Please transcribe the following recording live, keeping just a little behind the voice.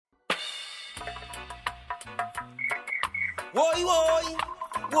Woy, woy,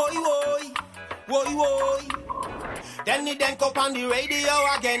 woy, woy, woy, woy. Then the Dank up on the radio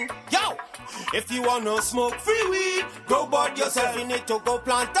again. Yo! If you want no smoke free weed, grow bud yourself. You need to go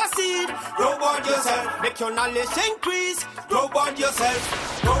plant a seed. Grow bud yourself. Make your knowledge increase. Grow bud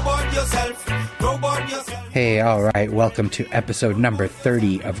yourself. Grow bud yourself. Grow bud yourself. Hey, all right. Welcome to episode number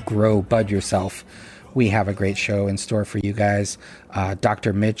 30 of Grow Bud Yourself. We have a great show in store for you guys.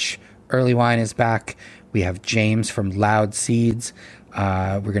 Dr. Mitch Earlywine is back. We have James from Loud Seeds.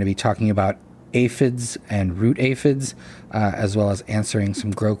 We're going to be talking about aphids and root aphids, as well as answering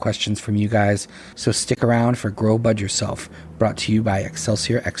some grow questions from you guys. So stick around for Grow Bud Yourself, brought to you by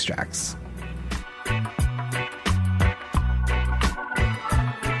Excelsior Extracts.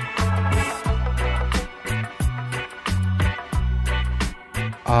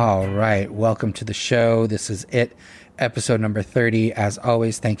 All right, welcome to the show. This is it, episode number 30. As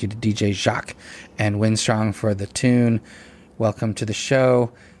always, thank you to DJ Jacques and Winstrong for the tune. Welcome to the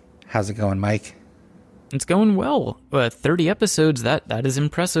show. How's it going, Mike? It's going well. 30 episodes, that is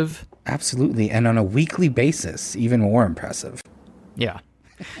impressive. Absolutely, and on a weekly basis, even more impressive. Yeah.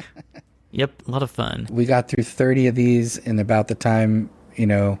 Yep, a lot of fun. We got through 30 of these in about the time,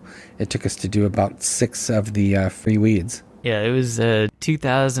 it took us to do about 6 of the free weeds. Yeah, it was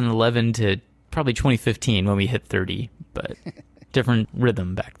 2011 to probably 2015 when we hit 30, but different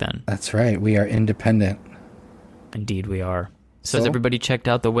rhythm back then. That's right. We are independent. Indeed we are. So has everybody checked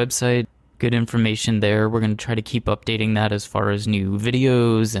out the website? Good information there. We're going to try to keep updating that as far as new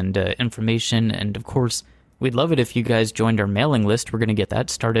videos and information. And of course, we'd love it if you guys joined our mailing list. We're going to get that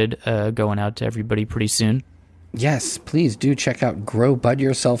started going out to everybody pretty soon. Yes, please do check out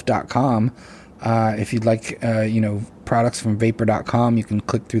growbudyourself.com. If you'd like, products from Vapor.com, you can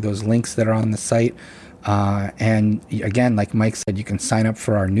click through those links that are on the site. And again, like Mike said, you can sign up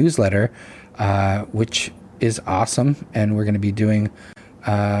for our newsletter, which is awesome. And we're going to be doing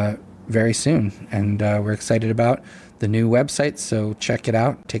very soon. And we're excited about the new website. So check it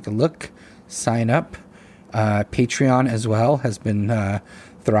out. Take a look. Sign up. Patreon as well has been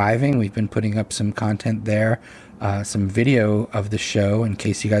thriving. We've been putting up some content there. Some video of the show in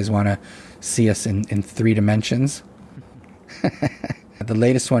case you guys want to see us in 3 dimensions. The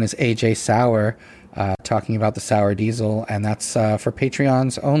latest one is AJ Sour talking about the sour diesel, and that's for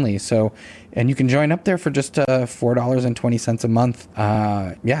Patreons only. So, and you can join up there for just $4.20 a month.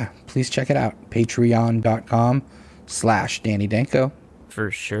 Please check it out. Patreon.com/Danny Danko. For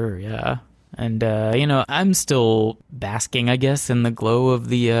sure, yeah. And, I'm still basking, I guess, in the glow of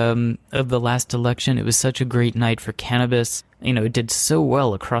the last election. It was such a great night for cannabis. It did so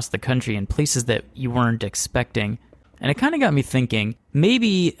well across the country in places that you weren't expecting. And it kind of got me thinking,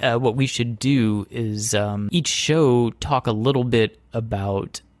 maybe what we should do is each show talk a little bit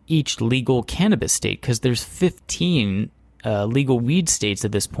about each legal cannabis state, because there's 15 legal weed states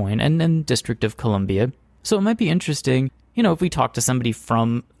at this point, and then District of Columbia. So it might be interesting, if we talk to somebody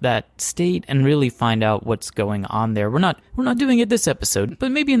from that state and really find out what's going on there. We're not doing it this episode, but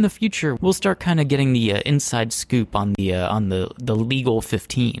maybe in the future we'll start kind of getting the inside scoop on the legal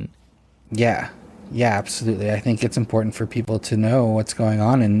 15. Yeah, absolutely. I think it's important for people to know what's going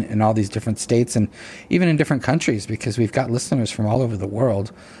on in all these different states and even in different countries, because we've got listeners from all over the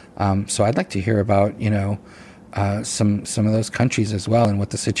world. So I'd like to hear about some of those countries as well, and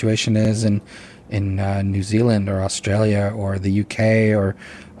what the situation is in New Zealand or Australia or the UK or,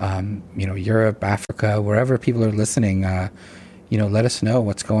 Europe, Africa, wherever people are listening. Let us know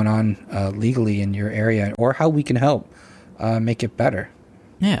what's going on legally in your area, or how we can help make it better.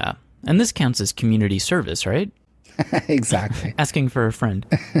 Yeah. And this counts as community service, right? Exactly. Asking for a friend.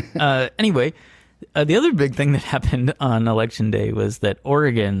 Anyway, the other big thing that happened on Election Day was that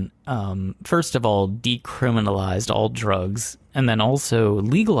Oregon, first of all, decriminalized all drugs, and then also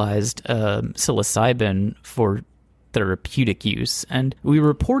legalized psilocybin for therapeutic use. And we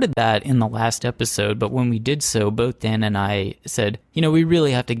reported that in the last episode, but when we did so, both Dan and I said, we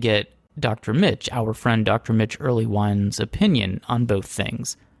really have to get Dr. Mitch, our friend Dr. Mitch Earlywine's opinion on both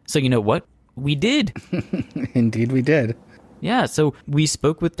things. So you know what? We did. Indeed we did. Yeah, so we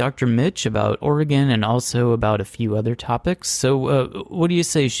spoke with Dr. Mitch about Oregon and also about a few other topics. So what do you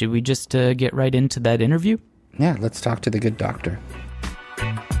say? Should we just get right into that interview? Yeah, let's talk to the good doctor.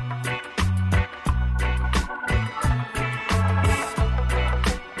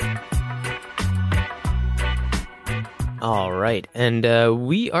 All right, and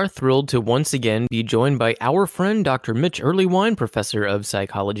we are thrilled to once again be joined by our friend Dr. Mitch Earlywine, professor of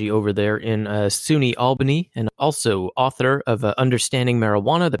psychology over there in SUNY Albany, and also author of Understanding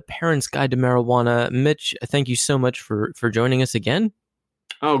Marijuana, The Parent's Guide to Marijuana. Mitch, thank you so much for joining us again.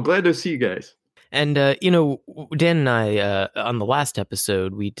 Oh, glad to see you guys. And, Dan and I, on the last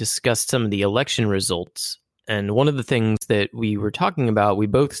episode, we discussed some of the election results. And one of the things that we were talking about, we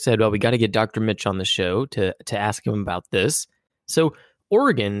both said, well, we got to get Dr. Mitch on the show to ask him about this. So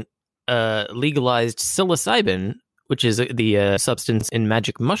Oregon legalized psilocybin, which is the substance in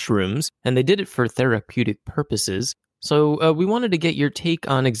magic mushrooms, and they did it for therapeutic purposes. So we wanted to get your take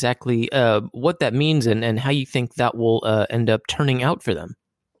on exactly what that means and how you think that will end up turning out for them.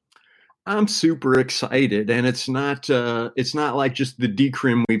 I'm super excited, and it's not like just the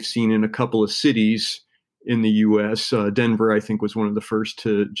decrim we've seen in a couple of cities in the U.S. Denver, I think, was one of the first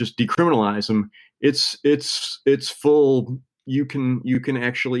to just decriminalize them. It's full. You can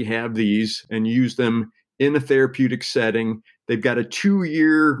actually have these and use them in a therapeutic setting. They've got a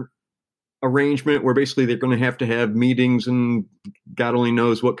 2-year arrangement where basically they're going to have meetings, and God only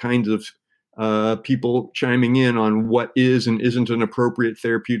knows what kinds of people chiming in on what is and isn't an appropriate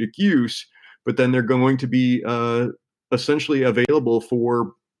therapeutic use. But then they're going to be essentially available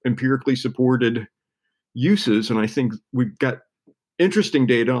for empirically supported uses. And I think we've got interesting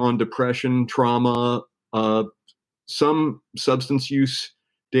data on depression, trauma, some substance use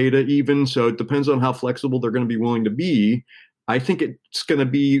data even. So it depends on how flexible they're going to be willing to be. I think it's going to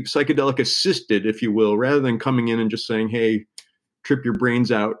be psychedelic assisted, if you will, rather than coming in and just saying, hey, trip your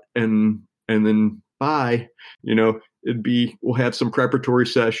brains out and then bye. We'll have some preparatory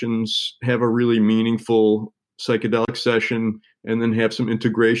sessions, have a really meaningful psychedelic session, and then have some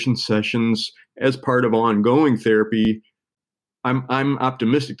integration sessions as part of ongoing therapy. I'm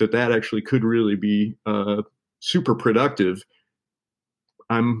optimistic that actually could really be super productive.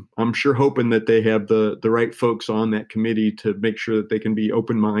 I'm sure hoping that they have the right folks on that committee to make sure that they can be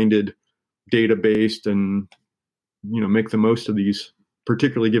open-minded, data-based, and make the most of these,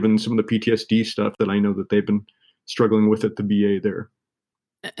 particularly given some of the PTSD stuff that I know that they've been struggling with at the VA there.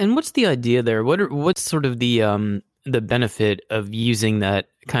 And what's the idea there? What's sort of the benefit of using that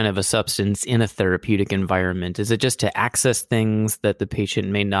kind of a substance in a therapeutic environment? Is it just to access things that the patient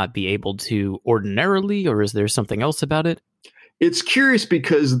may not be able to ordinarily, or is there something else about it? It's curious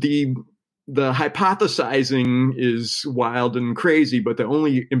because the hypothesizing is wild and crazy, but the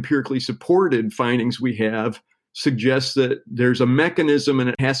only empirically supported findings we have suggest that there's a mechanism, and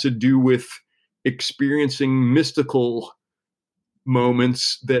it has to do with experiencing mystical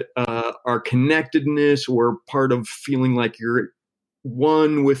moments that are connectedness or part of feeling like you're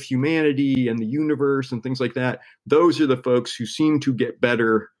one with humanity and the universe and things like that. Those are the folks who seem to get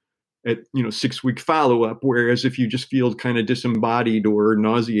better at 6-week follow-up, whereas if you just feel kind of disembodied or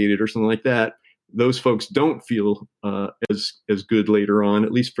nauseated or something like that, those folks don't feel as good later on,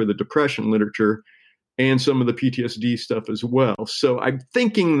 at least for the depression literature and some of the PTSD stuff as well. So I'm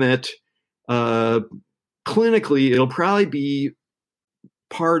thinking that clinically it'll probably be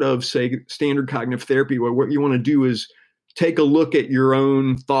part of, say, standard cognitive therapy, where what you want to do is take a look at your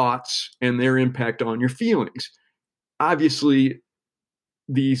own thoughts and their impact on your feelings. Obviously,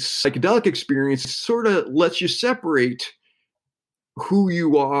 the psychedelic experience sort of lets you separate who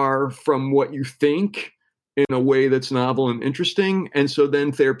you are from what you think in a way that's novel and interesting. And so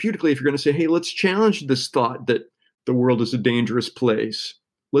then therapeutically, if you're going to say, hey, let's challenge this thought that the world is a dangerous place.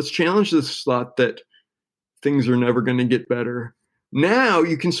 Let's challenge this thought that things are never going to get better. Now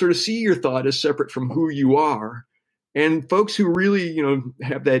you can sort of see your thought as separate from who you are. And folks who really,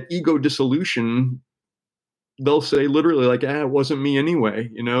 have that ego dissolution, they'll say literally like, it wasn't me anyway.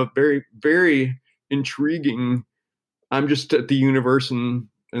 Very, very intriguing. I'm just at the universe and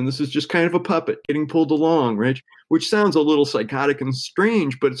this is just kind of a puppet getting pulled along, right? Which sounds a little psychotic and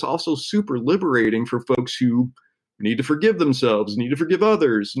strange, but it's also super liberating for folks who need to forgive themselves, need to forgive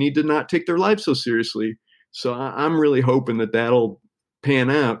others, need to not take their life so seriously. So I'm really hoping that that'll pan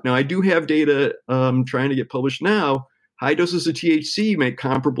out. Now, I do have data trying to get published now. High doses of THC make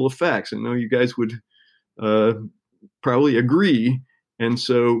comparable effects. I know you guys would probably agree. And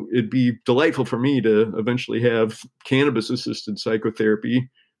so it'd be delightful for me to eventually have cannabis-assisted psychotherapy.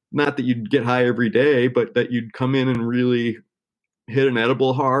 Not that you'd get high every day, but that you'd come in and really hit an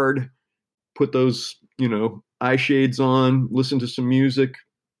edible hard, put those, eye shades on, listen to some music,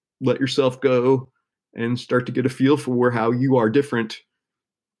 let yourself go, and start to get a feel for how you are different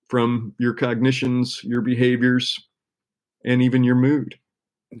from your cognitions, your behaviors, and even your mood.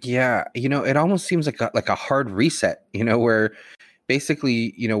 Yeah, it almost seems like a hard reset, where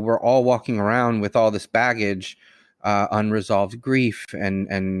basically, we're all walking around with all this baggage, unresolved grief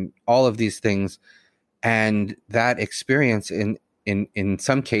and all of these things. And that experience in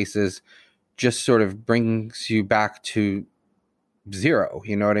some cases just sort of brings you back to zero,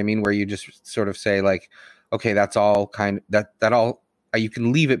 you know what I mean? Where you just sort of say like, okay, that's all that all you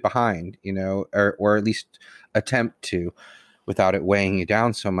can leave it behind, or at least attempt to, without it weighing you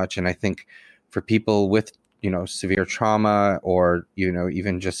down so much. And I think for people with, severe trauma, or,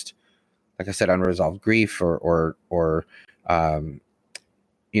 even just, like I said, unresolved grief, or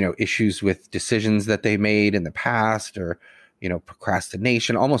issues with decisions that they made in the past, or,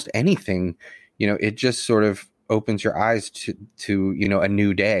 procrastination, almost anything, it just sort of opens your eyes to a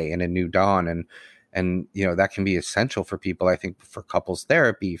new day and a new dawn. And that can be essential for people, I think, for couples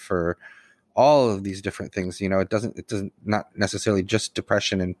therapy, for all of these different things. It doesn't not necessarily just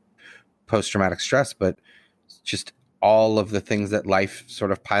depression and post-traumatic stress, but just all of the things that life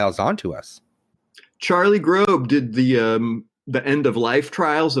sort of piles onto us. Charlie Grob did the end of life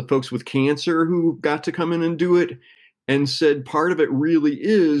trials of folks with cancer who got to come in and do it, and said part of it really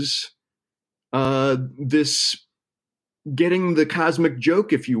is this getting the cosmic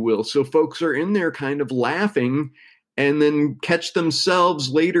joke, if you will. So folks are in there kind of laughing, and then catch themselves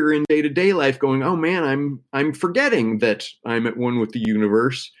later in day-to-day life going, oh man, I'm forgetting that I'm at one with the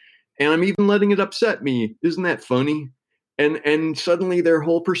universe, and I'm even letting it upset me. Isn't that funny? And suddenly their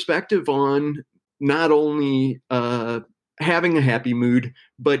whole perspective on not only having a happy mood,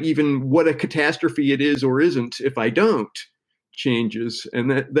 but even what a catastrophe it is or isn't if I don't, changes.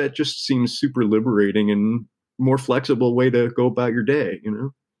 And that just seems super liberating and more flexible way to go about your day,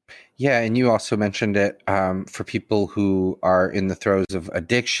 Yeah, and you also mentioned it for people who are in the throes of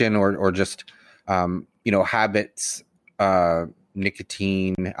addiction, or just habits,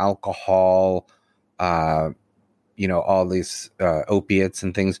 nicotine, alcohol, all these opiates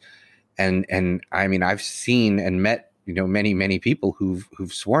and things. And I mean, I've seen and met many people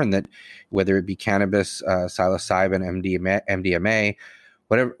who've sworn that whether it be cannabis, psilocybin, MDMA,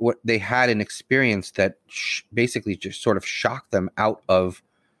 whatever, what they had an experience that basically just sort of shocked them out of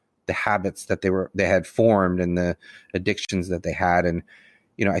the habits that they had formed and the addictions that they had. And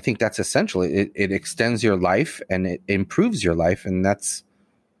I think that's essential. It extends your life and it improves your life, and that's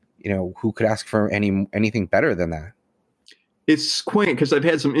who could ask for anything better than that? It's quaint because I've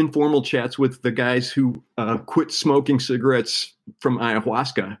had some informal chats with the guys who quit smoking cigarettes from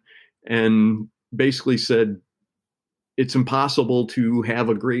ayahuasca, and basically said it's impossible to have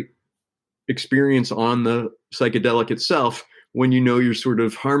a great experience on the psychedelic itself when you're sort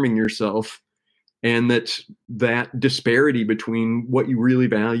of harming yourself, and that disparity between what you really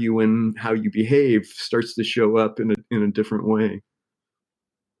value and how you behave starts to show up in a different way.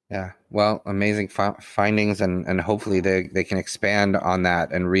 Yeah, well, amazing findings, and hopefully they can expand on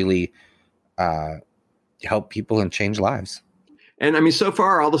that and really help people and change lives. And I mean, so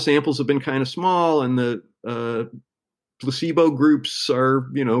far, all the samples have been kind of small, and the placebo groups are,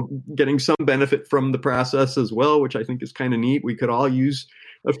 getting some benefit from the process as well, which I think is kind of neat. We could all use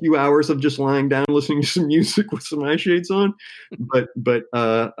a few hours of just lying down, listening to some music with some eye shades on. But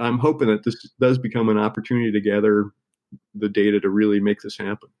I'm hoping that this does become an opportunity to gather the data to really make this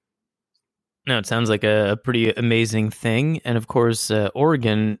happen. No, it sounds like a pretty amazing thing. And of course,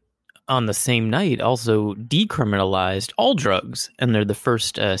 Oregon on the same night also decriminalized all drugs, and they're the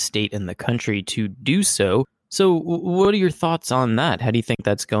first state in the country to do so. So what are your thoughts on that? How do you think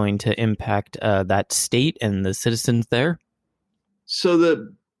that's going to impact that state and the citizens there? So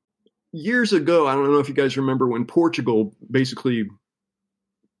years ago, I don't know if you guys remember when Portugal basically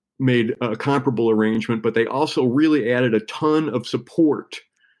made a comparable arrangement, but they also really added a ton of support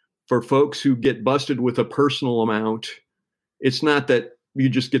for folks who get busted with a personal amount. It's not that you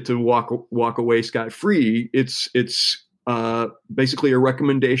just get to walk away scot-free. It's basically a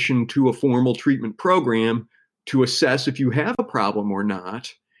recommendation to a formal treatment program to assess if you have a problem or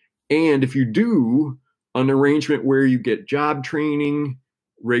not. And if you do, an arrangement where you get job training,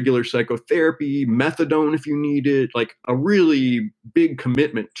 regular psychotherapy, methadone if you need it, like a really big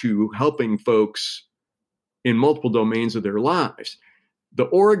commitment to helping folks in multiple domains of their lives. The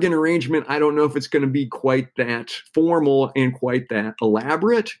Oregon arrangement, I don't know if it's going to be quite that formal and quite that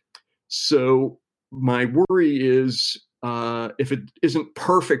elaborate. So my worry is if it isn't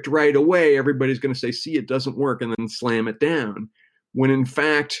perfect right away, everybody's going to say, see, it doesn't work, and then slam it down. When in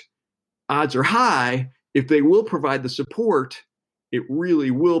fact, odds are high, if they will provide the support, it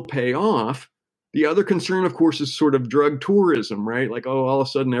really will pay off. The other concern, of course, is sort of drug tourism, right? Like, all of a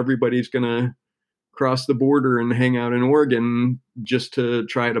sudden everybody's going to cross the border and hang out in Oregon just to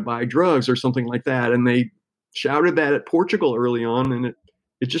try to buy drugs or something like that. And they shouted that at Portugal early on, and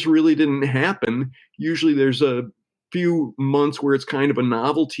it just really didn't happen. Usually there's a few months where it's kind of a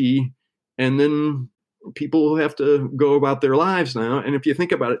novelty, and then people have to go about their lives now. And if you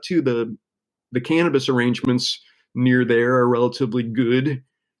think about it too, the cannabis arrangements near there are relatively good.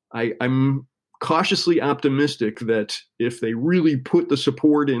 I'm cautiously optimistic that if they really put the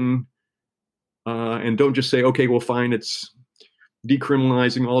support in and don't just say, okay, well, fine, it's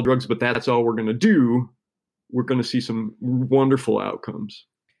decriminalizing all drugs, but that's all we're going to do, we're going to see some wonderful outcomes.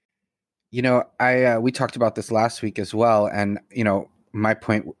 You know, we talked about this last week as well. And, you know, my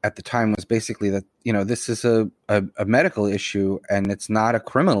point at the time was basically that, you know, this is a medical issue and it's not a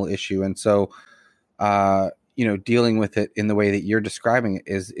criminal issue. And so, you know, dealing with it in the way that you're describing it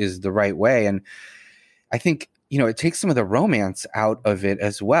is the right way. And I think, you know, it takes some of the romance out of it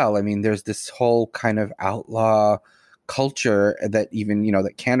as well. I mean, there's this whole kind of outlaw culture that even, you know,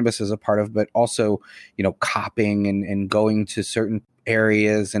 that cannabis is a part of, but also, you know, copping and going to certain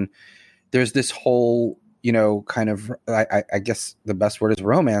areas. And there's this whole, you know, kind of, I guess the best word is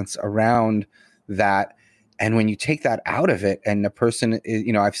romance around that. And when you take that out of it and the person is,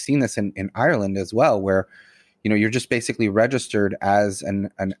 you know, I've seen this in Ireland as well, where, you know, you're just basically registered as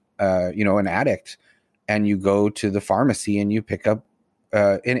an addict, and you go to the pharmacy and you pick up,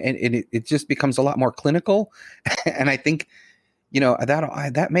 and it just becomes a lot more clinical. And I think, you know,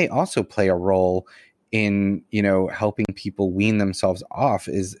 that may also play a role in, you know, helping people wean themselves off,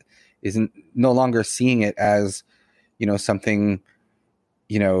 isn't no longer seeing it as, you know, something,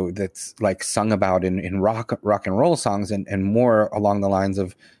 you know, that's like sung about in rock and roll songs, and more along the lines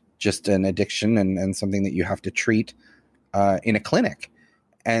of just an addiction and something that you have to treat in a clinic.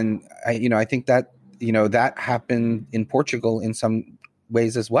 And I think that, you know, that happened in Portugal in some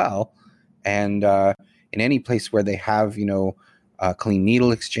ways as well. And in any place where they have, you know, clean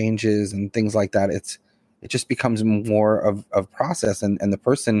needle exchanges and things like that, it just becomes more of process, and the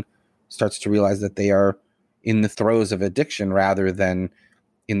person starts to realize that they are in the throes of addiction rather than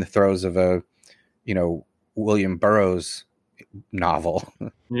in the throes of a, you know, William Burroughs novel.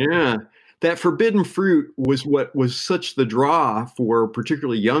 Yeah. That forbidden fruit was what was such the draw for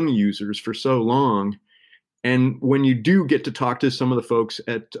particularly young users for so long. And when you do get to talk to some of the folks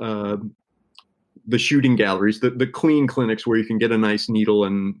at the shooting galleries, the clean clinics where you can get a nice needle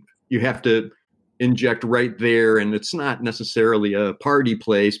and you have to inject right there, and it's not necessarily a party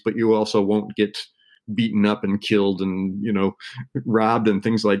place, but you also won't get beaten up and killed and, you know, robbed and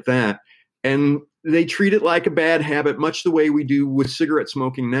things like that. And they treat it like a bad habit, much the way we do with cigarette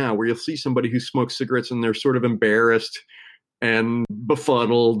smoking now, where you'll see somebody who smokes cigarettes and they're sort of embarrassed and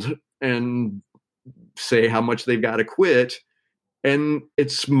befuddled and say how much they've got to quit. And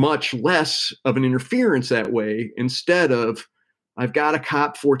it's much less of an interference that way, instead of, I've got to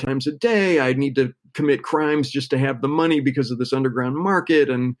cop 4 times a day. I need to commit crimes just to have the money because of this underground market,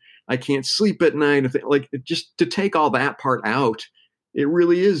 and I can't sleep at night. Like, just to take all that part out, it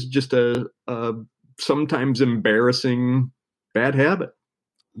really is just a sometimes embarrassing bad habit.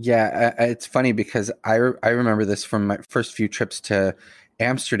 Yeah, it's funny because I remember this from my first few trips to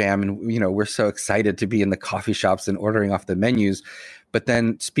Amsterdam, and, you know, we're so excited to be in the coffee shops and ordering off the menus, but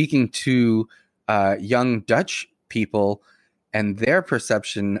then speaking to young Dutch people and their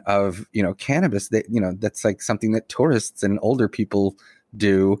perception of, you know, cannabis, that, you know, that's like something that tourists and older people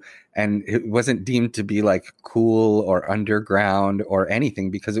do, and it wasn't deemed to be like cool or underground or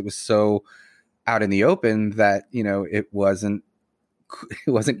anything because it was so out in the open that, you know, it wasn't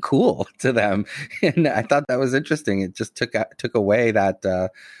cool to them. And I thought that was interesting. It just took away that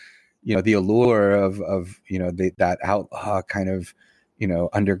you know, the allure of you know, that outlaw kind of, you know,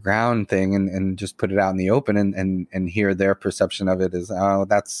 underground thing, and just put it out in the open, and hear their perception of it as, oh,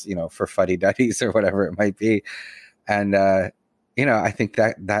 that's, you know, for fuddy-duddies or whatever it might be. And you know, I think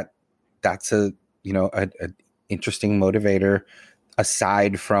that's a, you know, a interesting motivator,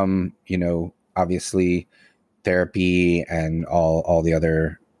 aside from, you know, obviously therapy and all the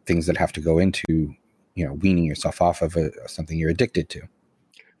other things that have to go into, you know, weaning yourself off of something you're addicted to.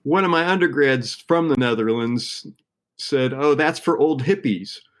 One of my undergrads from the Netherlands said, "Oh, that's for old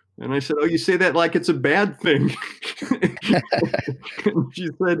hippies." And I said, "Oh, you say that like it's a bad thing." And she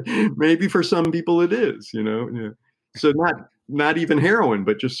said, "Maybe for some people it is, you know." Yeah. So not even heroin,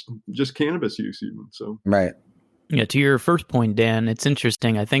 but just cannabis use even. So right. Yeah, to your first point, Dan, it's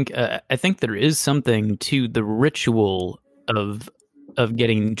interesting. I think there is something to the ritual of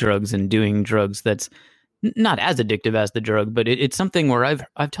getting drugs and doing drugs that's not as addictive as the drug, but it's something where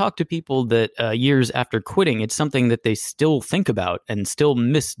I've talked to people that years after quitting, it's something that they still think about and still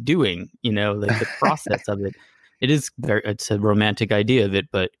miss doing. You know, like the process of it. It's a romantic idea of it,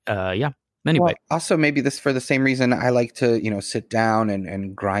 but yeah. Anyway, well, also maybe this for the same reason I like to, you know, sit down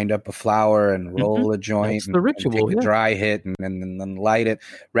and grind up a flower and roll a joint. That's the ritual, and take a dry hit and then light it,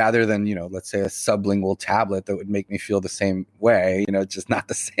 rather than, you know, let's say a sublingual tablet that would make me feel the same way. You know, it's just not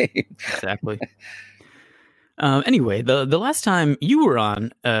the same. Exactly. Anyway, the last time you were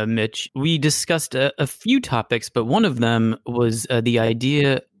on, Mitch, we discussed a few topics, but one of them was the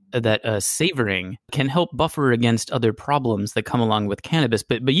idea that savoring can help buffer against other problems that come along with cannabis.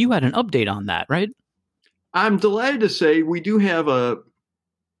 But you had an update on that, right? I'm delighted to say we do have a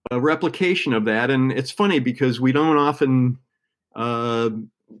replication of that. And it's funny because we don't often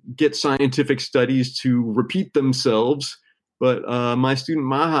get scientific studies to repeat themselves. But my student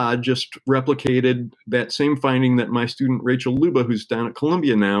Maha just replicated that same finding that my student Rachel Luba, who's down at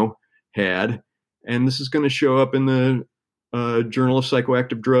Columbia now, had. And this is going to show up in the Journal of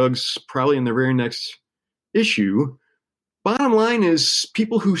Psychoactive Drugs, probably in the very next issue. Bottom line is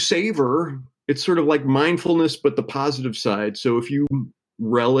people who savor, it's sort of like mindfulness, but the positive side. So if you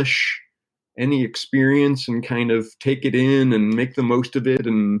relish any experience and kind of take it in and make the most of it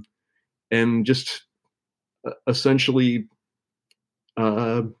and just essentially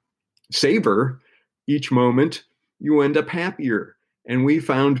savor each moment, you end up happier. And we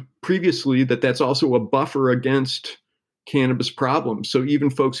found previously that that's also a buffer against cannabis problems. So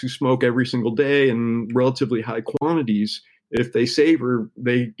even folks who smoke every single day in relatively high quantities, if they savor,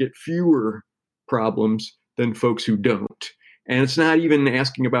 they get fewer problems than folks who don't. And it's not even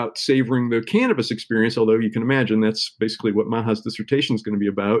asking about savoring the cannabis experience, although you can imagine that's basically what Maha's dissertation is going to be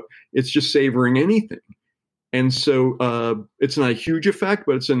about. It's just savoring anything. And so it's not a huge effect,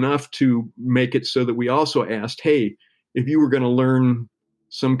 but it's enough to make it so that we also asked, hey, if you were going to learn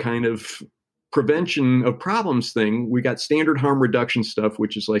some kind of prevention of problems thing, we got standard harm reduction stuff,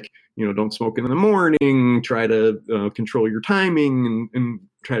 which is like, don't smoke in the morning, try to control your timing and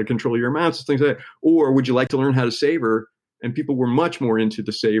try to control your amounts and things like that. Or would you like to learn how to savor? And people were much more into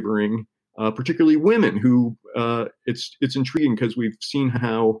the savoring, particularly women who it's intriguing because we've seen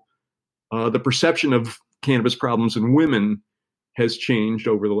how the perception of cannabis problems in women has changed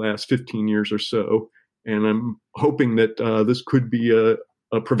over the last 15 years or so. And I'm hoping that this could be a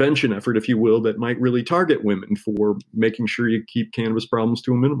prevention effort, if you will, that might really target women for making sure you keep cannabis problems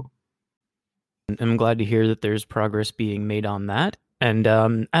to a minimum. I'm glad to hear that there's progress being made on that.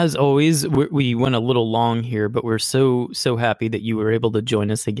 And as always, we went a little long here, but we're so happy that you were able to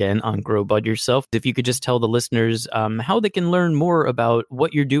join us again on Grow Bud Yourself. If you could just tell the listeners how they can learn more about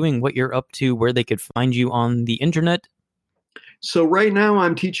what you're doing, what you're up to, where they could find you on the internet. So right now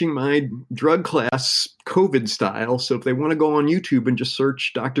I'm teaching my drug class COVID style. So if they want to go on YouTube and just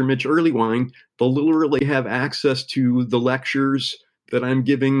search Dr. Mitch Earleywine, they'll literally have access to the lectures that I'm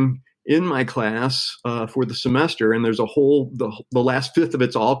giving in my class for the semester. And there's the last fifth of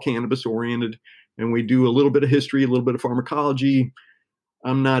it's all cannabis oriented. And we do a little bit of history, a little bit of pharmacology.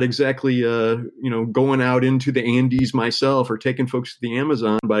 I'm not exactly, going out into the Andes myself or taking folks to the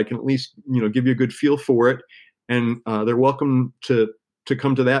Amazon, but I can at least, give you a good feel for it. And they're welcome to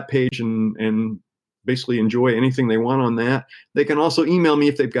come to that page and basically enjoy anything they want on that. They can also email me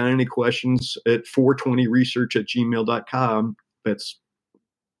if they've got any questions at 420research@gmail.com. That's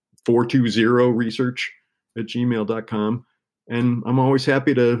 420research@gmail.com. And I'm always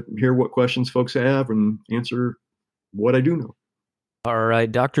happy to hear what questions folks have and answer what I do know. All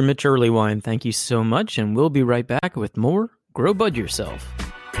right, Dr. Mitch Earleywine, thank you so much. And we'll be right back with more Grow Bud Yourself.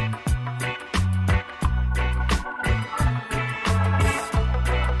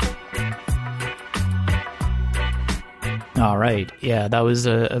 All right. Yeah, that was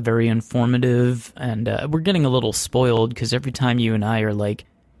a very informative, and we're getting a little spoiled because every time you and I are like,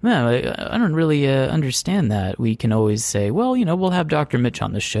 man, I don't really understand that, we can always say, well, we'll have Dr. Mitch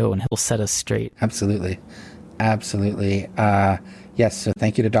on the show and he'll set us straight. Absolutely. Yes, so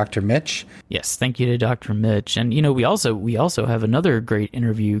thank you to Dr. Mitch. Yes, thank you to Dr. Mitch. And, we also have another great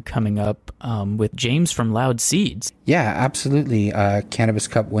interview coming up with James from Loud Seeds. Yeah, absolutely. Cannabis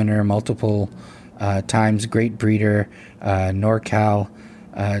Cup winner, multiple times, great breeder, NorCal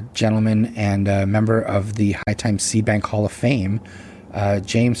gentleman, and a member of the High Times Seed Bank Hall of Fame.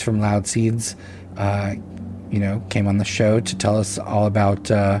 James from Loud Seeds, came on the show to tell us all about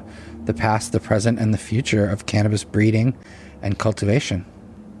the past, the present, and the future of cannabis breeding and cultivation.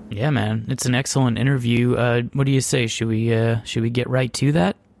 Yeah, man, it's an excellent interview. What do you say? Should we get right to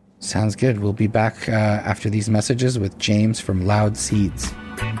that? Sounds good. We'll be back after these messages with James from Loud Seeds.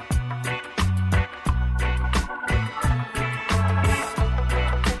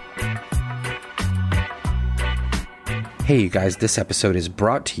 Hey, you guys, this episode is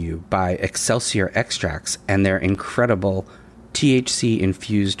brought to you by Excelsior Extracts and their incredible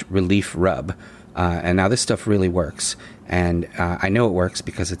THC-infused relief rub. And now this stuff really works. And I know it works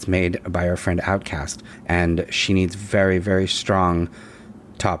because it's made by our friend Outcast. And she needs very, very strong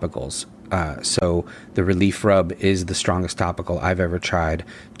topicals. So the Relief Rub is the strongest topical I've ever tried.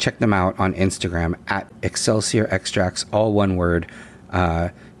 Check them out on Instagram at Excelsior Extracts, all one word.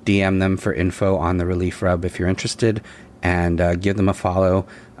 DM them for info on the Relief Rub if you're interested, and give them a follow.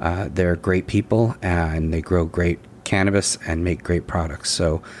 They're great people, and they grow great cannabis and make great products.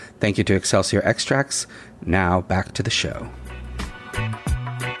 So thank you to Excelsior Extracts. Now back to the show.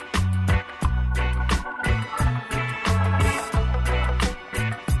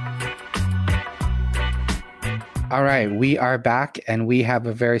 All right, we are back, and we have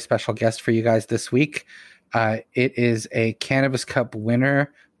a very special guest for you guys this week. It is a Cannabis Cup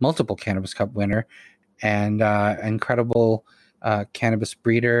winner, multiple Cannabis Cup winner, and incredible cannabis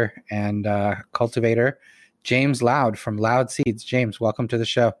breeder and cultivator, James Loud from Loud Seeds. James, welcome to the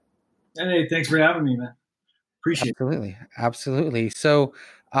show. Hey, thanks for having me, man. Appreciate it. Absolutely. So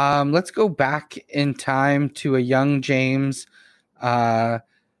let's go back in time to a young James. I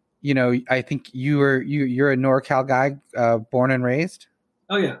think you're a NorCal guy, born and raised.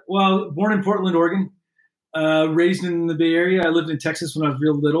 Oh yeah. Well, born in Portland, Oregon, raised in the Bay Area. I lived in Texas when I was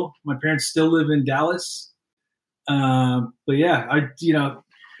real little. My parents still live in Dallas. But yeah,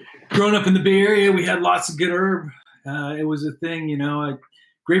 growing up in the Bay Area, we had lots of good herb. It was a thing,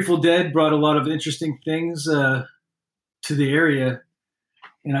 Grateful Dead brought a lot of interesting things to the area.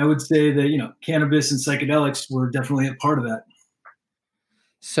 And I would say that, cannabis and psychedelics were definitely a part of that.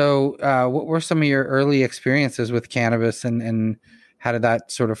 So what were some of your early experiences with cannabis, and how did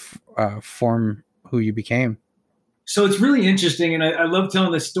that sort of form who you became? So it's really interesting, and I love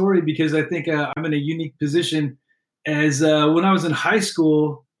telling this story because I think I'm in a unique position. As when I was in high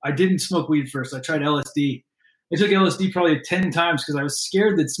school, I didn't smoke weed first. I tried LSD. I took LSD probably 10 times because I was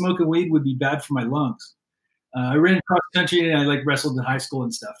scared that smoking weed would be bad for my lungs. I ran cross country and I wrestled in high school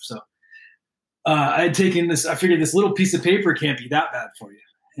and stuff. So I had taken this. I figured this little piece of paper can't be that bad for you.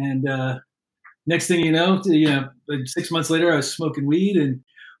 And next thing you know, 6 months later, I was smoking weed, and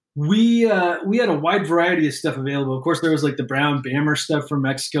we had a wide variety of stuff available. Of course, there was the brown Bammer stuff from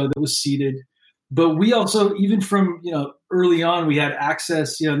Mexico that was seeded, but we also, even from early on, we had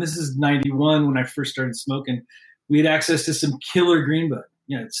access. And this is '91 when I first started smoking. We had access to some killer green bud,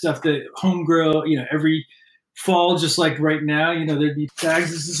 stuff that home grow. Every fall, just like right now, there'd be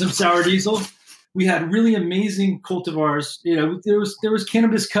bags. This is some sour diesel. We had really amazing cultivars. There was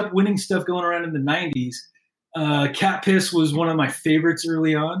Cannabis Cup winning stuff going around in the 90s. Cat piss was one of my favorites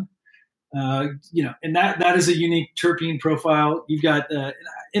early on. And that is a unique terpene profile. You've got,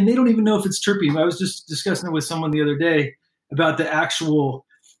 and they don't even know if it's terpene. I was just discussing it with someone the other day about the actual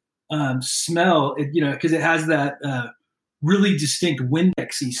smell. Because it has that really distinct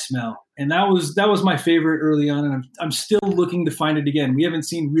Windexy smell. And that was my favorite early on, and I'm still looking to find it again. We haven't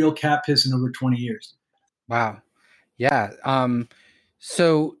seen real cat piss in over 20 years. Wow. Yeah.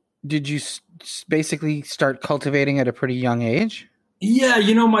 So did you basically start cultivating at a pretty young age? Yeah.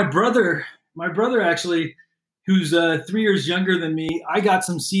 My brother actually, who's 3 years younger than me, I got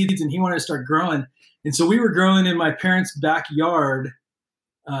some seeds and he wanted to start growing. And so we were growing in my parents' backyard.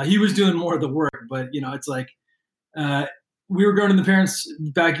 He was doing more of the work, but it's we were growing in the parents'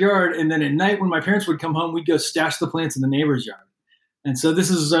 backyard, and then at night when my parents would come home, we'd go stash the plants in the neighbor's yard. And so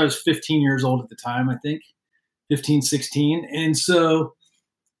I was 15 years old at the time, I think, 15, 16. And so,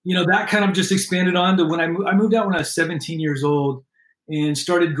 that kind of just expanded on to when I moved out when I was 17 years old and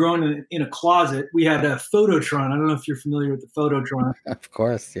started growing in a closet. We had a Phototron. I don't know if you're familiar with the Phototron. Of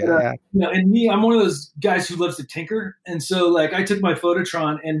course, yeah. And me, I'm one of those guys who loves to tinker. And so, I took my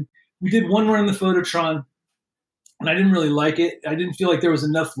Phototron, and we did one run in the Phototron, and I didn't really like it. I didn't feel like there was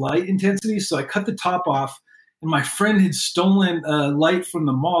enough light intensity, so I cut the top off. And my friend had stolen light from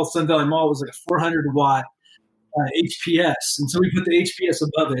the mall, Sun Valley Mall. It was like a 400 watt HPS, and so we put the HPS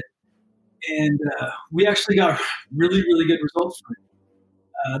above it, and we actually got really, really good results from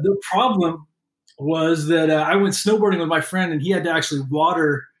it. The problem was that I went snowboarding with my friend, and he had to actually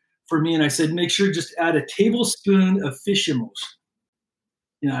water for me. And I said, make sure just add a tablespoon of fish emulsion.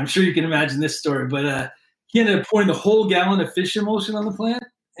 I'm sure you can imagine this story, but he ended up pouring the whole gallon of fish emulsion on the plant,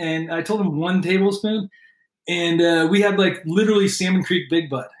 and I told him 1 tablespoon, and we had literally Salmon Creek Big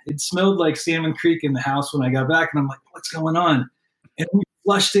Bud. It smelled like Salmon Creek in the house when I got back, and I'm like, what's going on? And we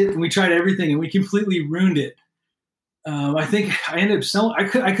flushed it, and we tried everything, and we completely ruined it. I think I ended up selling. I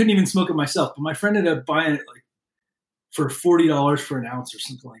couldn't even smoke it myself, but my friend ended up buying it for $40 for an ounce or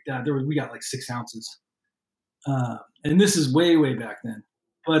something like that. We got 6 ounces, and this is way, way back then.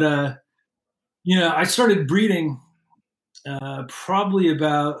 But I started breeding probably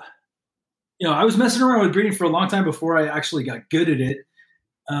about, I was messing around with breeding for a long time before I actually got good at it.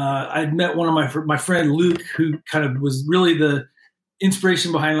 I'd met one of my friend Luke, who kind of was really the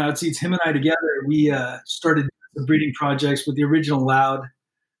inspiration behind Loud Seeds. Him and I together, we started the breeding projects with the original Loud.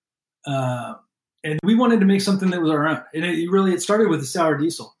 And we wanted to make something that was our own. And it started with the Sour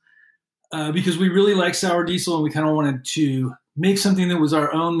Diesel because we really like Sour Diesel, and we kind of wanted to make something that was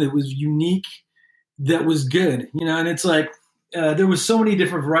our own, that was unique, that was good, and it's like there was so many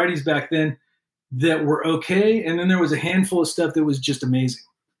different varieties back then that were okay. And then there was a handful of stuff that was just amazing.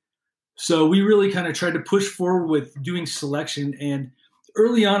 So we really kind of tried to push forward with doing selection. And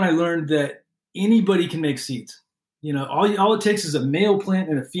early on, I learned that anybody can make seeds. All it takes is a male plant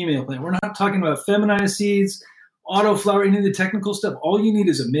and a female plant. We're not talking about feminized seeds, autoflower, any of the technical stuff. All you need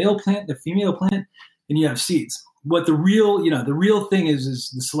is a male plant and a female plant, and you have seeds. What the real thing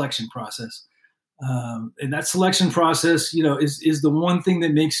is the selection process. And that selection process, is the one thing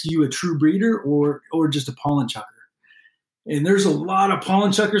that makes you a true breeder or just a pollen chucker. And there's a lot of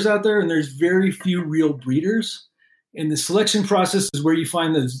pollen chuckers out there, and there's very few real breeders. And the selection process is where you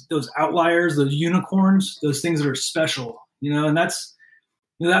find those outliers, those unicorns, those things that are special, and that's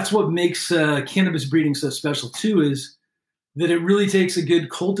what makes cannabis breeding so special too, is that it really takes a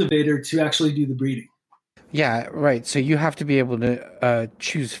good cultivator to actually do the breeding. Yeah, right. So you have to be able to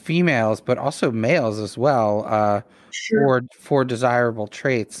choose females, but also males as well, Sure. for desirable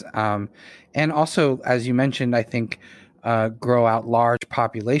traits. And also, as you mentioned, I think grow out large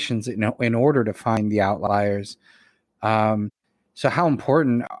populations in order to find the outliers. So how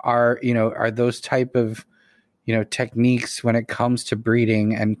important are those type of, techniques when it comes to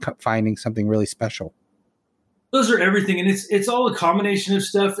breeding and finding something really special? Those are everything. And it's all a combination of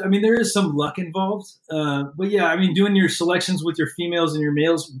stuff. I mean, there is some luck involved. But yeah, I mean, doing your selections with your females and your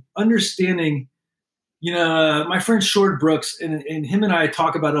males, understanding, my friend Shord Brooks and him and I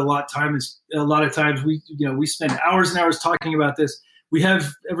talk about it a lot of times. We spend hours and hours talking about this. We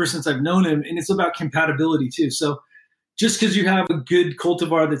have ever since I've known him, and it's about compatibility too. So just because you have a good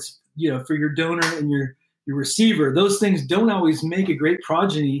cultivar that's, for your donor and your receiver, those things don't always make a great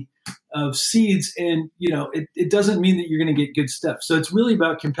progeny of seeds. And, it doesn't mean that you're going to get good stuff. So it's really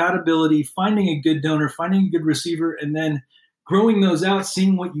about compatibility, finding a good donor, finding a good receiver, and then growing those out,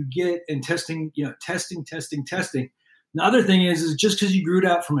 seeing what you get, and testing. The other thing is just because you grew it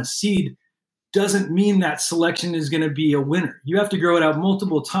out from a seed doesn't mean that selection is going to be a winner. You have to grow it out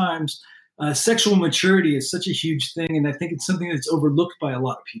multiple times. Sexual maturity is such a huge thing, and I think it's something that's overlooked by a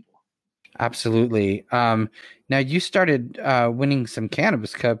lot of people. Absolutely. Now you started winning some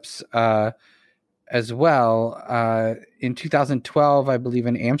cannabis cups as well in 2012, I believe,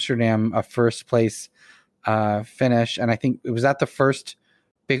 in Amsterdam, a first place finish, and I think was that the first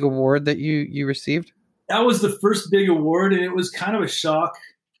big award that you received? That was the first big award, and it was kind of a shock.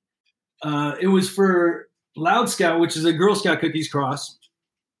 It was for Loud Scout, which is a Girl Scout cookies cross.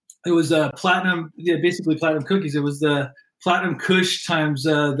 It was platinum, basically platinum cookies. It was the Platinum Kush times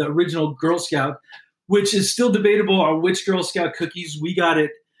the original Girl Scout, which is still debatable on which Girl Scout cookies. We got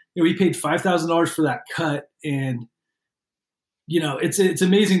it. We paid $5,000 for that cut, and it's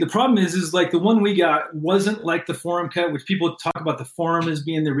amazing. The problem is like the one we got wasn't like the Forum cut, which people talk about the Forum as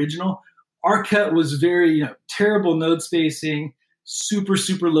being the original. Our cut was very terrible node spacing,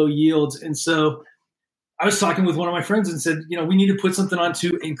 super low yields, and so I was talking with one of my friends and said, we need to put something on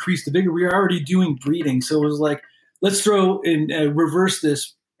to increase the vigor. We are already doing breeding. So it was like, let's throw and reverse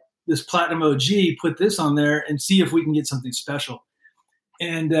this Platinum OG, put this on there and see if we can get something special.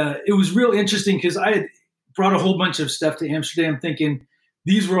 And it was real interesting because I had brought a whole bunch of stuff to Amsterdam thinking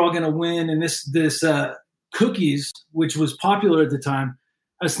these were all going to win. And this cookies, which was popular at the time,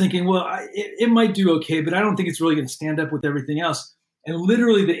 I was thinking, well, it might do okay, but I don't think it's really going to stand up with everything else. And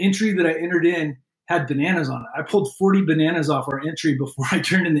literally the entry that I entered in had bananas on it. I pulled 40 bananas off our entry before I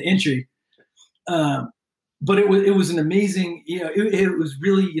turned in the entry. But it was an amazing, it was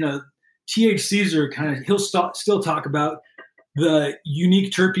really, T.H. Caesar he'll still talk about the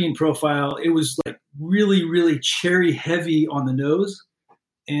unique terpene profile. It was like really, really cherry heavy on the nose.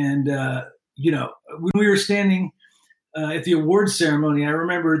 And, when we were standing at the awards ceremony, I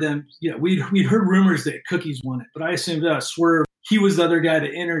remember them, we'd heard rumors that Cookies won it, but I assumed Swerve, he was the other guy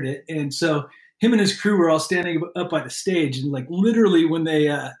that entered it. And so him and his crew were all standing up by the stage, and like literally when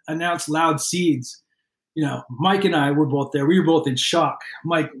they announced Loud Seeds, Mike and I were both there. We were both in shock.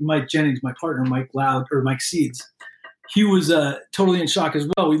 Mike Jennings, my partner, Mike Seeds, he was totally in shock as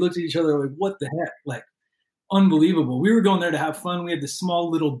well. We looked at each other like, what the heck? Like, unbelievable. We were going there to have fun. We had this small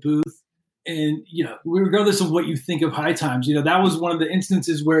little booth, and regardless of what you think of High Times, that was one of the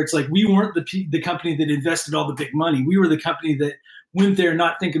instances where it's like we weren't the company that invested all the big money. We were the company that went there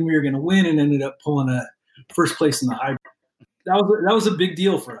not thinking we were going to win and ended up pulling a first place in the hybrid. That was a big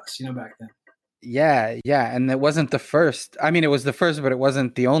deal for us, back then. Yeah, yeah, and it wasn't the first. I mean, it was the first, but it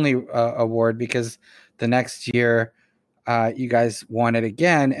wasn't the only award, because the next year you guys won it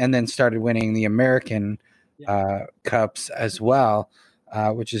again, and then started winning the American Cups as well,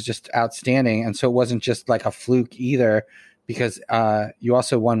 which is just outstanding. And so it wasn't just like a fluke either, because you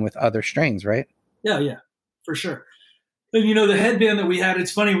also won with other strains, right? Yeah, for sure. And the headband that we had,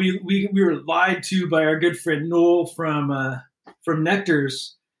 it's funny, we were lied to by our good friend Noel from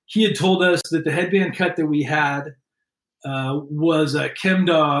Nectar's. He had told us that the headband cut that we had was a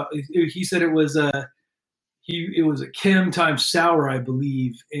Chemdaw. He said it was a Chem times sour, I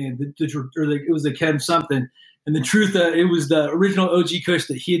believe, and it was a Chem something. And the truth, it was the original OG Kush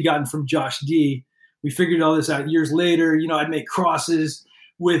that he had gotten from Josh D. We figured all this out years later. I'd make crosses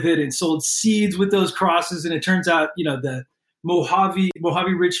with it and sold seeds with those crosses, and it turns out, the Mojave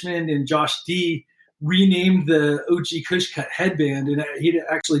Richmond and Josh D renamed the OG Kush Cut headband, and he'd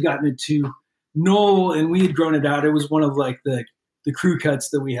actually gotten it to Noel, and we had grown it out. It was one of like the crew cuts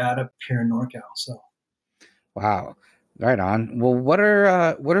that we had up here in NorCal. So, wow, right on. Well, what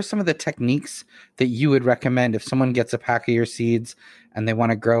are some of the techniques that you would recommend if someone gets a pack of your seeds and they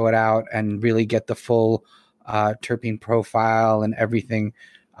want to grow it out and really get the full terpene profile and everything?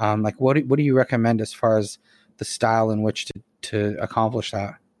 Like, what do you recommend as far as the style in which to accomplish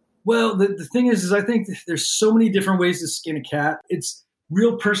that? Well, the thing is I think there's so many different ways to skin a cat. It's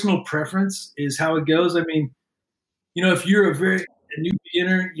real personal preference is how it goes. I mean, if you're a new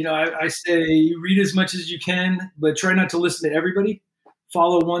beginner, I say read as much as you can, but try not to listen to everybody.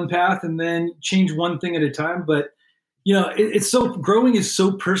 Follow one path and then change one thing at a time. But, growing is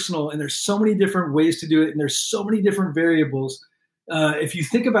so personal, and there's so many different ways to do it, and there's so many different variables. If you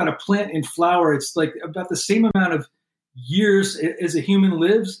think about a plant in flower, it's like about the same amount of years as a human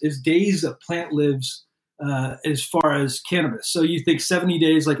lives as days a plant lives as far as cannabis. So you think 70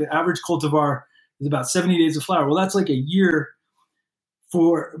 days, like an average cultivar is about 70 days of flower. Well, that's like a year.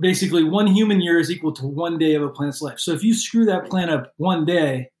 For basically 1 human year is equal to 1 day of a plant's life. So if you screw that plant up 1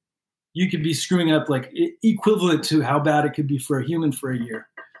 day, you could be screwing up like equivalent to how bad it could be for a human for a year.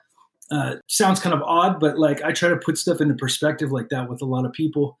 Sounds kind of odd, but like I try to put stuff into perspective like that with a lot of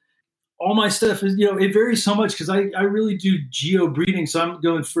people. All my stuff is, it varies so much because I really do geo breeding. So I'm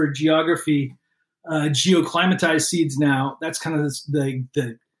going for geography, geoclimatized seeds now. That's kind of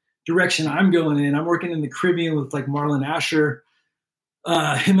the direction I'm going in. I'm working in the Caribbean with like Marlon Asher.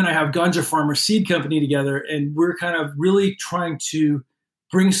 Him and I have Ganja Farmer Seed Company together, and we're kind of really trying to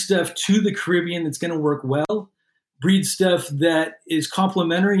bring stuff to the Caribbean that's going to work well, breed stuff that is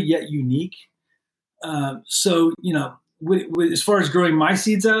complementary yet unique. So, as far as growing my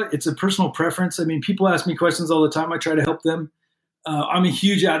seeds out, it's a personal preference. I mean, people ask me questions all the time. I try to help them. I'm a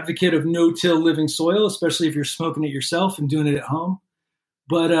huge advocate of no-till living soil, especially if you're smoking it yourself and doing it at home.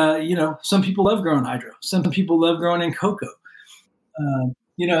 But, some people love growing hydro. Some people love growing in cocoa.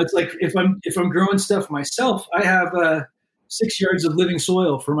 It's like if I'm growing stuff myself, I have 6 yards of living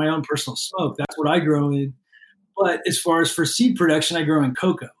soil for my own personal smoke. That's what I grow in. But as far as for seed production, I grow in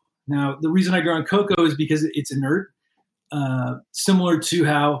cocoa. Now, the reason I grow in cocoa is because it's inert, similar to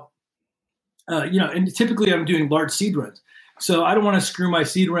how, and typically I'm doing large seed runs. So I don't want to screw my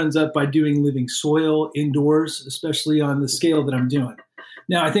seed runs up by doing living soil indoors, especially on the scale that I'm doing.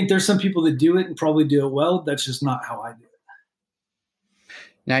 Now, I think there's some people that do it and probably do it well. That's just not how I do it.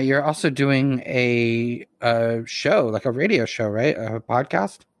 Now, you're also doing a show, like a radio show, right? A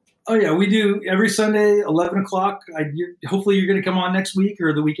podcast? Oh, yeah. We do every Sunday, 11 o'clock. Hopefully you're going to come on next week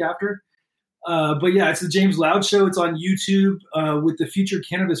or the week after. But, yeah, it's the James Loud Show. It's on YouTube with the Future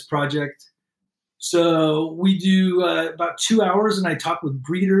Cannabis Project. So we do about 2 hours, and I talk with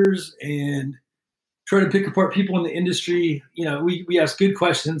breeders and try to pick apart people in the industry. We ask good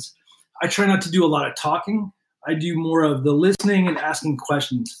questions. I try not to do a lot of talking. I do more of the listening and asking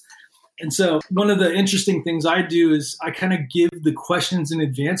questions. And so one of the interesting things I do is I kind of give the questions in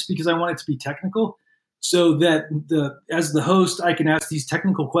advance because I want it to be technical so that as the host, I can ask these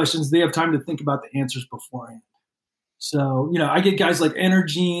technical questions. They have time to think about the answers beforehand. So, I get guys like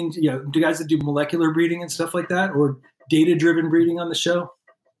Energene, the guys that do molecular breeding and stuff like that, or data-driven breeding on the show.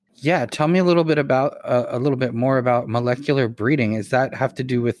 Yeah. Tell me a little bit more about molecular breeding. Does that have to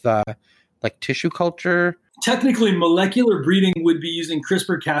do with like tissue culture? Technically, molecular breeding would be using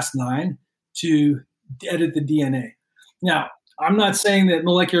CRISPR-Cas9 to edit the DNA. Now, I'm not saying that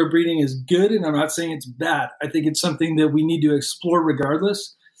molecular breeding is good, and I'm not saying it's bad. I think it's something that we need to explore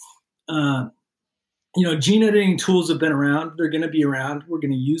regardless. Gene editing tools have been around. They're going to be around. We're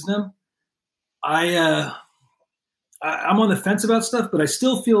going to use them. I'm on the fence about stuff, but I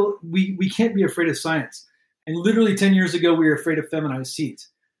still feel we can't be afraid of science. And literally 10 years ago, we were afraid of feminized seeds.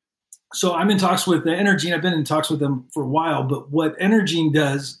 So I'm in talks with Energene. I've been in talks with them for a while, but what Energene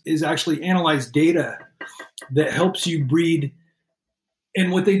does is actually analyze data that helps you breed.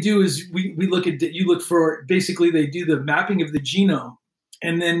 And what they do is we look at, you look for, basically they do the mapping of the genome,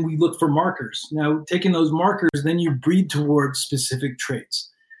 and then we look for markers. Now, taking those markers, then you breed towards specific traits.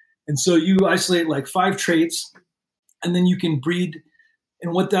 And so you isolate like 5 traits, and then you can breed.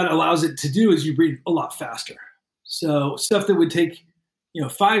 And what that allows it to do is you breed a lot faster. So stuff that would take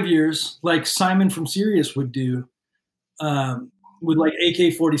 5 years, like Simon from Sirius would do, with like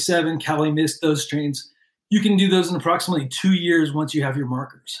AK-47, Cali Mist, those strains, you can do those in approximately 2 years once you have your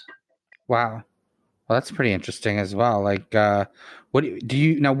markers. Wow. Well, that's pretty interesting as well. Like, what do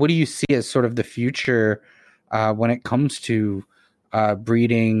you see as sort of the future when it comes to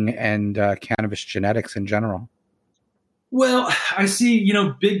breeding and cannabis genetics in general? Well, I see,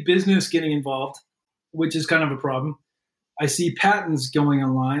 big business getting involved, which is kind of a problem. I see patents going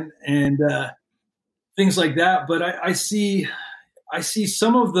online and things like that. But I see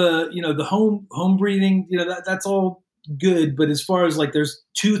some of the, the home breeding, that's all good. But as far as like, there's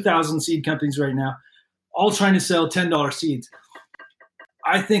 2,000 seed companies right now, all trying to sell $10 seeds.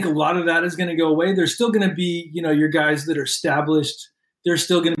 I think a lot of that is going to go away. There's still going to be, your guys that are established. They're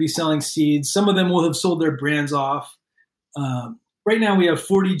still going to be selling seeds. Some of them will have sold their brands off. Right now we have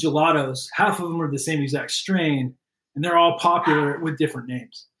 40 gelatos. Half of them are the same exact strain, and they're all popular with different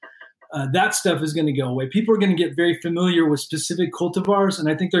names. That stuff is going to go away. People are going to get very familiar with specific cultivars, and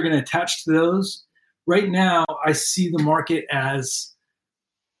I think they're going to attach to those. Right now, I see the market as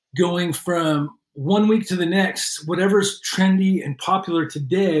going from 1 week to the next. Whatever's trendy and popular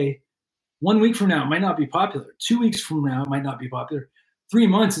today, 1 week from now, it might not be popular. 2 weeks from now, it might not be popular. 3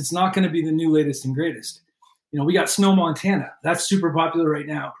 months, it's not going to be the new latest and greatest. We got Snow Montana. That's super popular right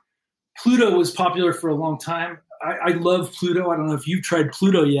now. Pluto was popular for a long time. I love Pluto. I don't know if you've tried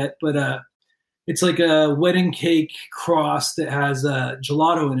Pluto yet, but it's like a wedding cake cross that has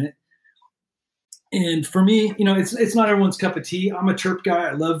gelato in it. And for me, it's not everyone's cup of tea. I'm a terp guy.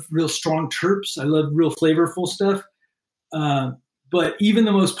 I love real strong terps. I love real flavorful stuff. But even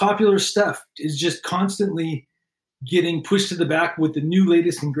the most popular stuff is just constantly getting pushed to the back with the new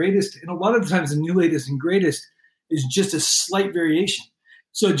latest and greatest. And a lot of the times the new latest and greatest is just a slight variation.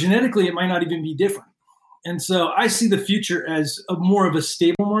 So genetically, it might not even be different. And so I see the future as more of a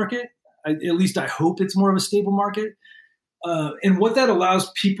stable market. At least I hope it's more of a stable market. And what that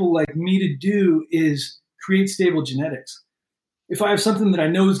allows people like me to do is create stable genetics. If I have something that I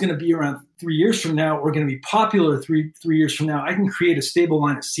know is going to be around 3 years from now or going to be popular three years from now, I can create a stable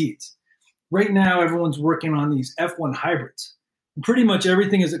line of seeds. Right now, everyone's working on these F1 hybrids. And pretty much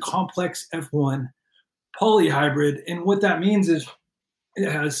everything is a complex F1 polyhybrid. And what that means is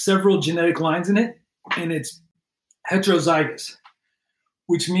it has several genetic lines in it, and it's heterozygous,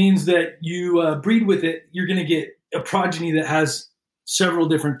 which means that you breed with it, you're going to get a progeny that has several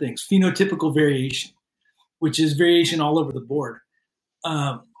different things. Phenotypical variation, which is variation all over the board.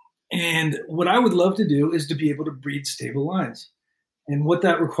 And what I would love to do is to be able to breed stable lines. And what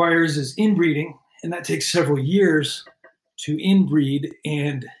that requires is inbreeding, and that takes several years to inbreed.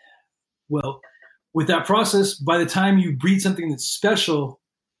 And, well, with that process, by the time you breed something that's special,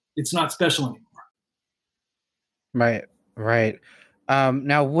 it's not special anymore. Right.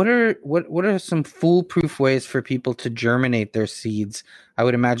 Now, what are some foolproof ways for people to germinate their seeds? I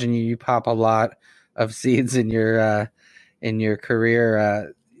would imagine you pop a lot of seeds in your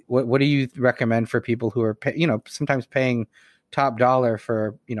career. What do you recommend for people who are sometimes paying top dollar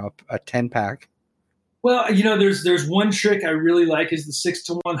for a 10-pack? Well, there's one trick I really like is the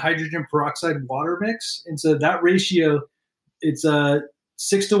 6-to-1 hydrogen peroxide water mix. And so that ratio, it's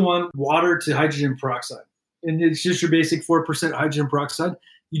 6-to-1 water to hydrogen peroxide. And it's just your basic 4% hydrogen peroxide.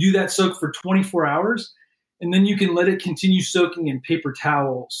 You do that soak for 24 hours, and then you can let it continue soaking in paper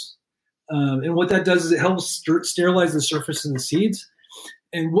towels. And what that does is it helps sterilize the surface of the seeds.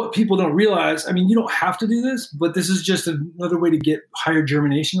 And what people don't realize, you don't have to do this, but this is just another way to get higher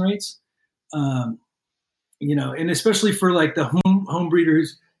germination rates. And especially for like the home breeder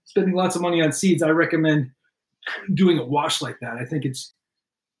who's spending lots of money on seeds, I recommend doing a wash like that. I think it's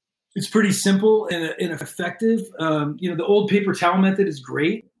pretty simple and effective. The old paper towel method is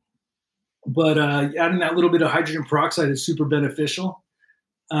great, but adding that little bit of hydrogen peroxide is super beneficial.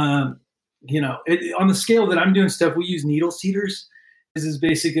 On the scale that I'm doing stuff, we use needle seeders. This is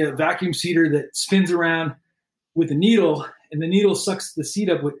basically a vacuum seeder that spins around with a needle, and the needle sucks the seed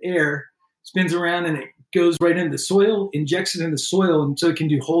up with air, spins around, and it goes right into the soil, injects it in the soil, and so it can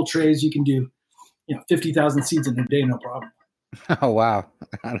do whole trays. You can do 50,000 seeds in a day, no problem. Oh, wow.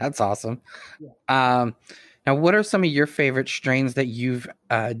 That's awesome. Yeah. Now, what are some of your favorite strains that you've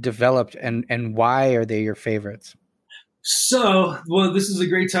developed, and why are they your favorites? So, well, this is a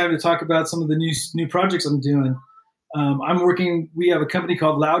great time to talk about some of the new projects I'm doing. We have a company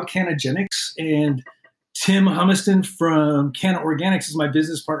called Loud Canagenics, and Tim Humiston from Canna Organics is my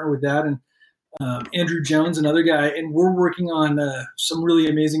business partner with that, and Andrew Jones, another guy, and we're working on some really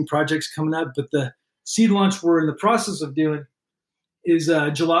amazing projects coming up. But the seed launch we're in the process of doing is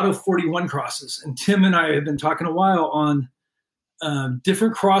Gelato 41 crosses, and Tim and I have been talking a while on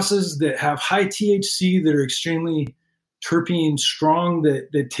different crosses that have high THC that are extremely terpene strong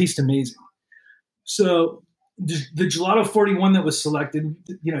that taste amazing. So the Gelato 41 that was selected,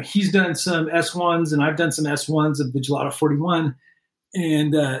 he's done some S1s and I've done some S1s of the Gelato 41,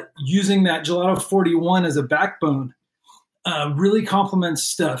 and using that Gelato 41 as a backbone really complements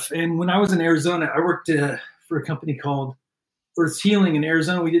stuff. And when I was in Arizona, I worked for a company called Earth's Healing in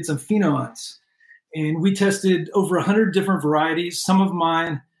Arizona. We did some phenoons, and we tested over 100 different varieties, some of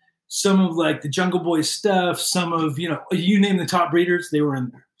mine, some of like the Jungle Boy stuff, some of, you name the top breeders, they were in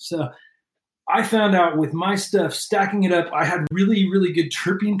there. So I found out with my stuff, stacking it up, I had really, really good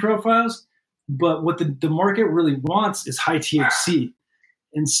terpene profiles, but what the market really wants is high THC.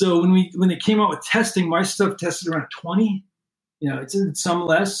 And so when it came out with testing, my stuff tested around 20, it's some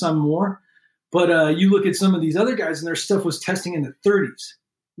less, some more. But you look at some of these other guys and their stuff was testing in the 30s.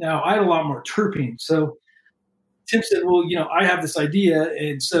 Now, I had a lot more terpene. So Tim said, well, I have this idea.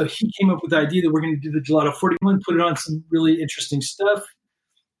 And so he came up with the idea that we're going to do the Gelato 41, put it on some really interesting stuff.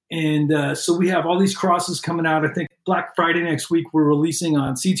 And so we have all these crosses coming out. I think Black Friday next week, we're releasing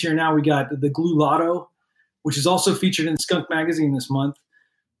on Seeds Here Now. We got the Glue Lotto, which is also featured in Skunk Magazine this month,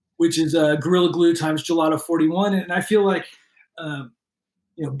 which is Gorilla Glue times Gelato 41. And I feel like,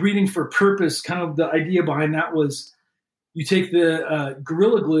 breeding for purpose, kind of the idea behind that was you take the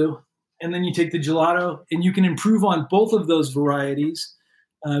Gorilla Glue and then you take the Gelato, and you can improve on both of those varieties,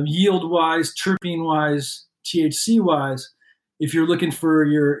 yield-wise, terpene-wise, THC-wise, if you're looking for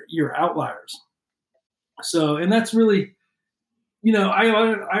your outliers. So, and that's really,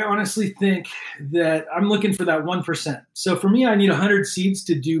 I honestly think that I'm looking for that 1%. So for me, I need 100 seeds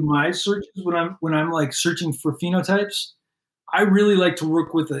to do my searches when I'm like searching for phenotypes. I really like to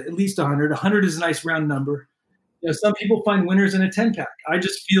work with at least 100. 100 is a nice round number. Some people find winners in a 10-pack. I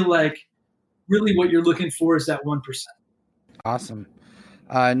just feel like really what you're looking for is that 1%. Awesome.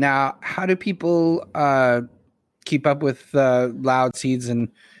 Now, how do people keep up with Loud Seeds and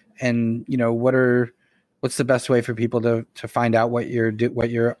what's the best way for people to find out what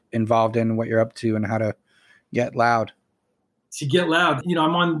you're involved in, what you're up to, and how to get Loud? To get Loud,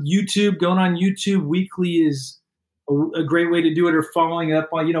 I'm on YouTube. Going on YouTube weekly is a great way to do it, or following up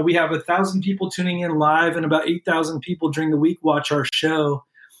on, we have 1,000 people tuning in live and about 8,000 people during the week watch our show.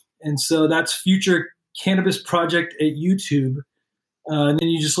 And so that's Future Cannabis Project at YouTube. And then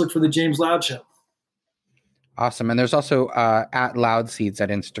you just look for the James Loud Show. Awesome. And there's also at Loud Seeds at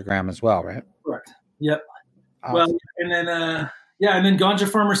Instagram as well, right? Correct. Yep. Awesome. Well, and then Ganja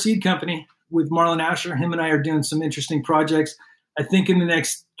Farmer Seed Company with Marlon Asher. Him and I are doing some interesting projects. I think in the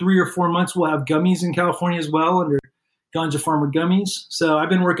next 3 or 4 months, we'll have gummies in California as well under Ganja Farmer Gummies. So I've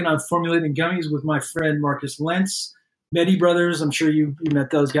been working on formulating gummies with my friend Marcus Lentz, Medi Brothers. I'm sure you met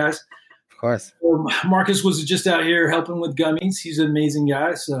those guys. Of course. So Marcus was just out here helping with gummies. He's an amazing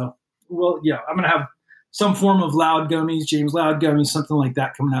guy. So, I'm going to have some form of Loud gummies, James Loud gummies, something like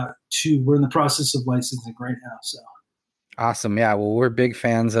that coming out too. We're in the process of licensing right now. So awesome. Yeah. Well, we're big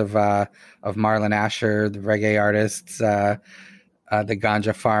fans of Marlon Asher, the reggae artists, the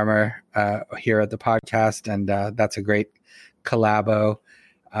Ganja Farmer here at the podcast, and that's a great collabo.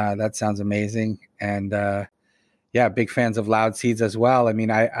 That sounds amazing, and big fans of Loud Seeds as well. I mean,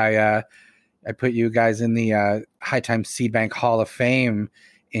 I put you guys in the High Times Seed Bank Hall of Fame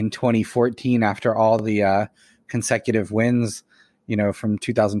in 2014 after all the consecutive wins, from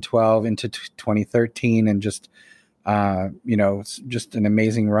 2012 into 2013, and just just an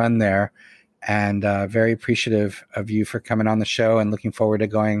amazing run there. And very appreciative of you for coming on the show, and looking forward to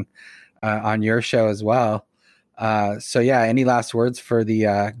going on your show as well. Any last words for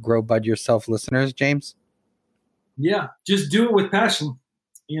the Grow Bud Yourself listeners, James? Yeah, just do it with passion.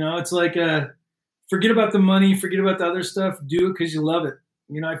 It's like forget about the money, forget about the other stuff. Do it because you love it.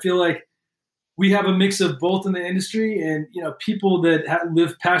 I feel like we have a mix of both in the industry, and people that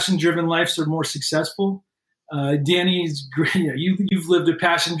live passion-driven lives are more successful. Danny's great. You've lived a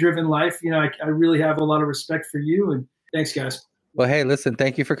passion-driven life. I really have a lot of respect for you, and thanks, guys. Well, hey, listen,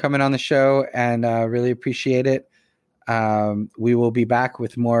 thank you for coming on the show, and really appreciate it. We will be back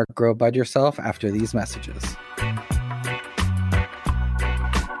with more Grow Bud Yourself after these messages.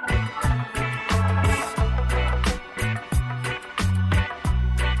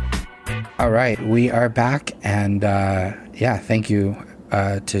 All right, we are back, and thank you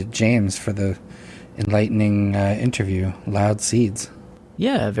to James for the enlightening interview, Loud Seeds.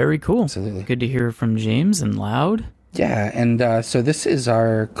 Yeah, very cool. Absolutely. Good to hear from James and Loud. Yeah, and so this is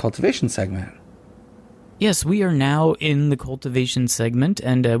our cultivation segment. Yes, we are now in the cultivation segment,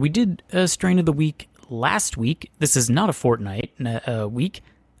 and we did a strain of the week last week. This is not a fortnight week,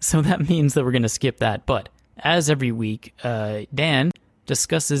 so that means that we're going to skip that. But as every week, Dan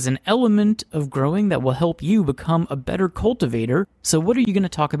discusses an element of growing that will help you become a better cultivator. So what are you going to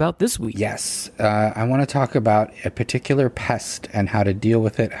talk about this week? Yes, I want to talk about a particular pest and how to deal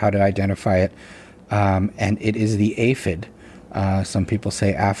with it, how to identify it, and it is the aphid. Some people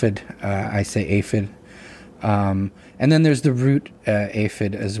say aphid, I say aphid. And then there's the root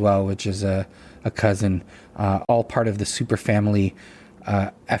aphid as well, which is a cousin, all part of the superfamily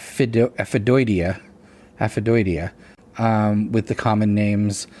Aphidoidea, with the common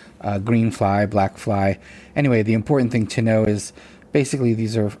names green fly, black fly. Anyway, the important thing to know is basically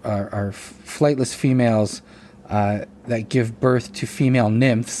these are flightless females that give birth to female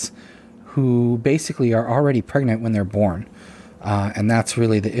nymphs who basically are already pregnant when they're born. And that's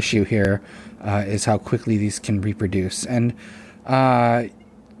really the issue here, is how quickly these can reproduce. And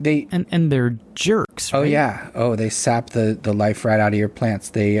they're jerks, right? Oh, yeah. Oh, they sap the life right out of your plants.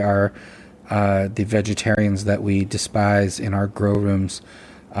 They are the vegetarians that we despise in our grow rooms.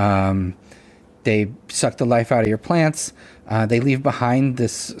 They suck the life out of your plants. They leave behind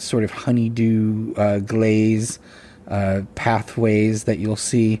this sort of honeydew glaze pathways that you'll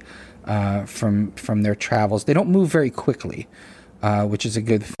see from their travels. They don't move very quickly, which is a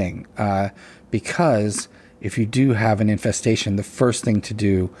good thing, because if you do have an infestation, the first thing to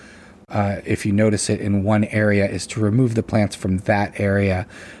do, if you notice it in one area, is to remove the plants from that area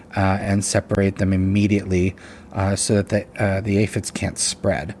and separate them immediately so that the aphids can't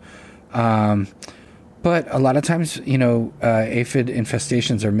spread. But a lot of times, aphid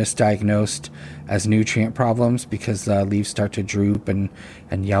infestations are misdiagnosed as nutrient problems because leaves start to droop and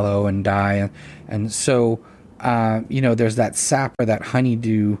yellow and die. And so, there's that sap or that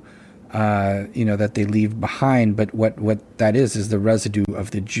honeydew, that they leave behind. But what that is the residue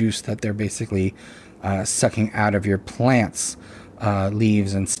of the juice that they're basically sucking out of your plants,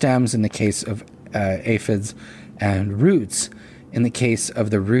 leaves and stems in the case of aphids, and roots in the case of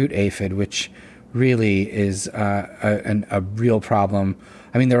the root aphid, which really is a real problem.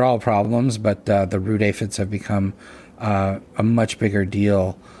 I mean, they're all problems, but the root aphids have become a much bigger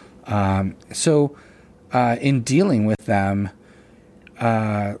deal. So in dealing with them,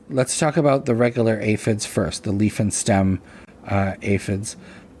 let's talk about the regular aphids first, the leaf and stem aphids.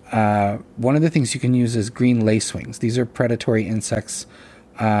 One of the things you can use is green lacewings. These are predatory insects.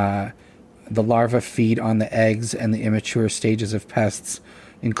 The larvae feed on the eggs and the immature stages of pests,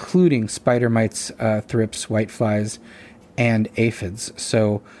 including spider mites, thrips, whiteflies, and aphids.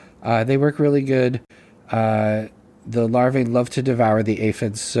 So they work really good. The larvae love to devour the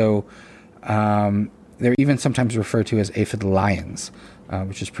aphids, so they're even sometimes referred to as aphid lions,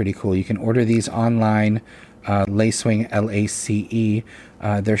 which is pretty cool. You can order these online, lacewing, LACE.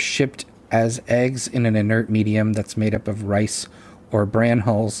 They're shipped as eggs in an inert medium that's made up of rice or bran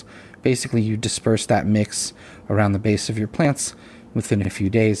hulls. Basically, you disperse that mix around the base of your plants. Within a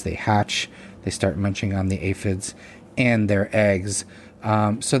few days, they hatch, they start munching on the aphids and their eggs.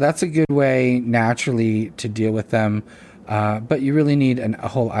 So that's a good way naturally to deal with them. But you really need a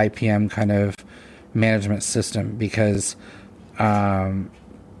whole IPM kind of management system because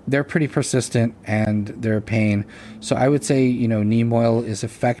they're pretty persistent and they're a pain. So I would say, neem oil is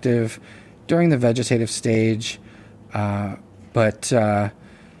effective during the vegetative stage. But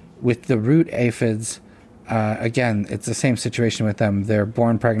with the root aphids, again, it's the same situation with them. They're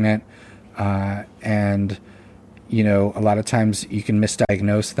born pregnant, and, a lot of times you can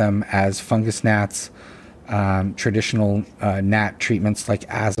misdiagnose them as fungus gnats. Traditional gnat treatments like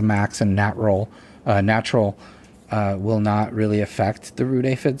Azamax and Natural will not really affect the root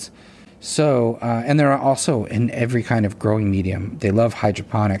aphids. So, and they're also in every kind of growing medium. They love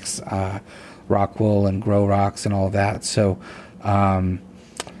hydroponics, rock wool and grow rocks and all of that. So,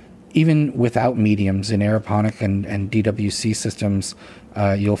 even without mediums in aeroponic and DWC systems,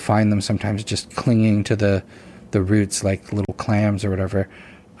 you'll find them sometimes just clinging to the roots like little clams or whatever.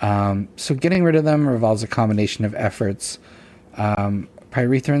 So getting rid of them involves a combination of efforts.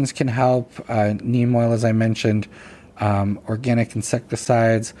 Pyrethrins can help, neem oil, as I mentioned, organic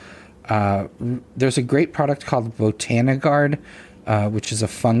insecticides. There's a great product called Botanigard, which is a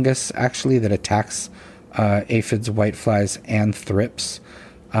fungus, actually, that attacks aphids, whiteflies, and thrips.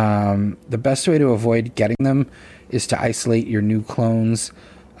 The best way to avoid getting them is to isolate your new clones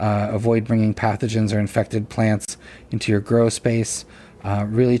Avoid bringing pathogens or infected plants into your grow space.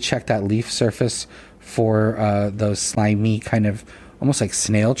 Really check that leaf surface for those slimy kind of almost like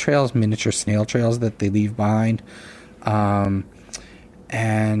snail trails, miniature snail trails that they leave behind. And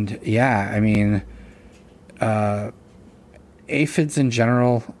yeah, I mean, aphids in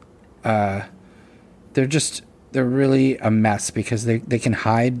general, they're really a mess because they can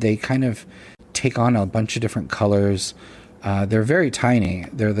hide. They kind of take on a bunch of different colors. They're very tiny.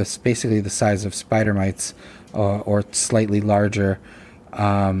 They're basically the size of spider mites or slightly larger.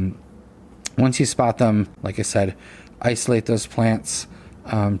 Once you spot them, like I said, isolate those plants,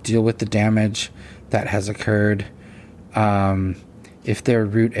 deal with the damage that has occurred. If they're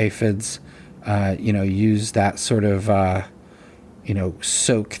root aphids, use that sort of,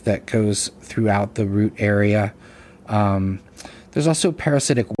 soak that goes throughout the root area. There's also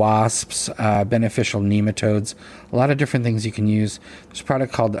parasitic wasps, beneficial nematodes, a lot of different things you can use. There's a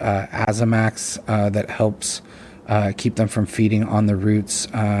product called Azamax that helps keep them from feeding on the roots,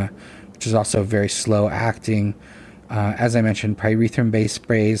 which is also very slow acting. As I mentioned, pyrethrum-based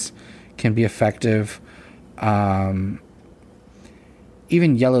sprays can be effective. Even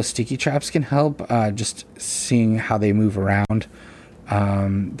yellow sticky traps can help, just seeing how they move around.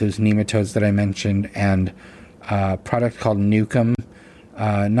 Those nematodes that I mentioned, and a product called Nukem.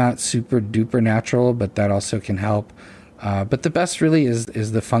 Not super duper natural, but that also can help. But the best really is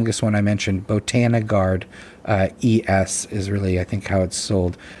the fungus one I mentioned, Botanigard. ES is really, I think, how it's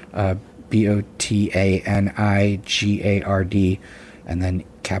sold. Botanigard, and then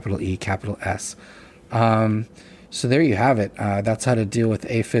capital E, capital S. So there you have it. That's how to deal with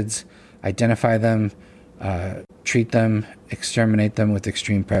aphids. Identify them, treat them, exterminate them with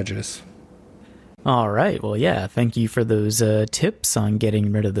extreme prejudice. All right. Well, yeah, thank you for those tips on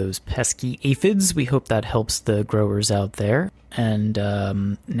getting rid of those pesky aphids. We hope that helps the growers out there. And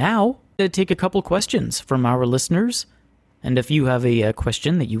now, to take a couple questions from our listeners. And if you have a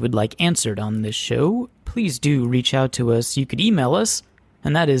question that you would like answered on this show, please do reach out to us. You could email us,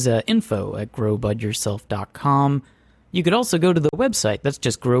 and that is info@growbudyourself.com. You could also go to the website. That's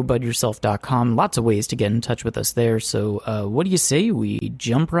just growbudyourself.com. Lots of ways to get in touch with us there. So what do you say we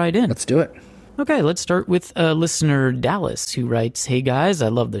jump right in? Let's do it. Okay, let's start with listener Dallas, who writes, "Hey guys, I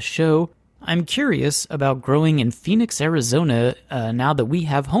love the show. I'm curious about growing in Phoenix, Arizona, now that we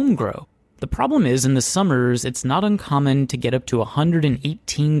have home grow. The problem is, in the summers, it's not uncommon to get up to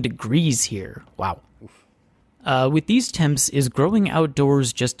 118 degrees here. Wow. With these temps, is growing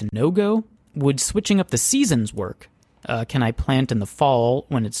outdoors just a no-go? Would switching up the seasons work? Can I plant in the fall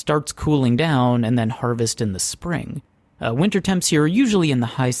when it starts cooling down and then harvest in the spring? Winter temps here are usually in the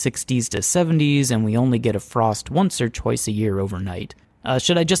high 60s to 70s, and we only get a frost once or twice a year overnight.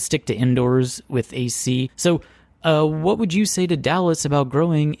 Should I just stick to indoors with AC? So, what would you say to Dallas about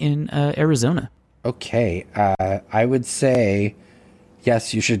growing in Arizona? Okay, I would say,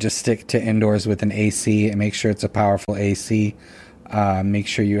 yes, you should just stick to indoors with an AC and make sure it's a powerful AC. Make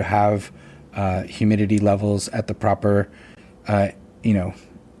sure you have humidity levels at the proper,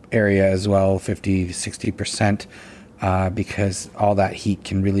 area as well, 50 to 60%. Because all that heat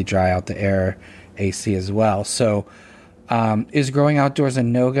can really dry out the air, AC as well. So is growing outdoors a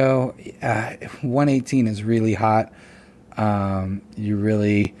no-go? 118 is really hot. You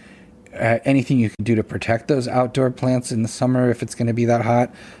really, anything you can do to protect those outdoor plants in the summer if it's going to be that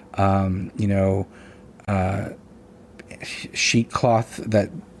hot, sheet cloth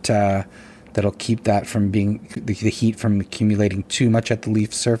that'll keep that from being, the heat from accumulating too much at the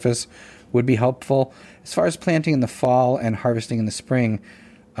leaf surface would be helpful. As far as planting in the fall and harvesting in the spring,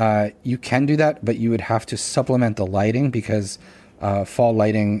 you can do that, but you would have to supplement the lighting because fall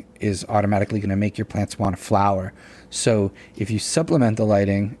lighting is automatically going to make your plants want to flower. So if you supplement the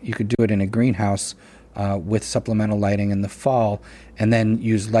lighting, you could do it in a greenhouse with supplemental lighting in the fall, and then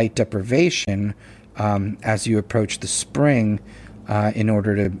use light deprivation as you approach the spring in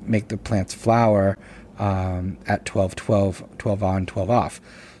order to make the plants flower at 12 on, 12 off.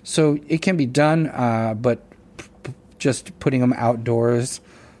 So it can be done, but just putting them outdoors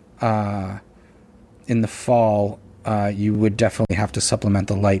in the fall, you would definitely have to supplement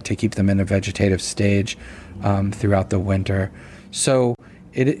the light to keep them in a vegetative stage throughout the winter. So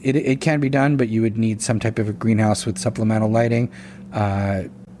it can be done, but you would need some type of a greenhouse with supplemental lighting.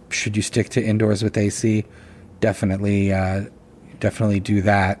 Should you stick to indoors with AC? Definitely do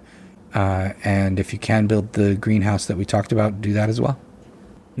that. And if you can build the greenhouse that we talked about, do that as well.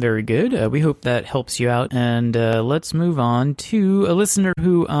 Very good. We hope that helps you out. And let's move on to a listener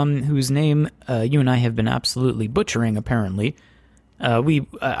whose name you and I have been absolutely butchering, apparently. I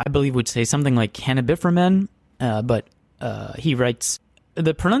believe would say something like cannabifermen, but he writes,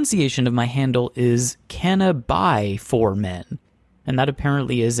 the pronunciation of my handle is Cannaby4Men. And that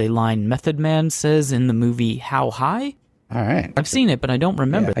apparently is a line Method Man says in the movie How High? All right. I've seen it, but I don't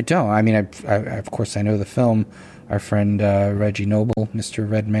remember. Yeah, I don't. I mean, I of course, I know the film. Our friend Reggie Noble, Mr.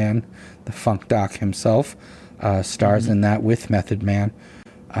 Redman, the funk doc himself, stars in that with Method Man.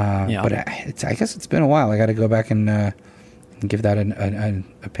 But I guess it's been a while. I got to go back and give that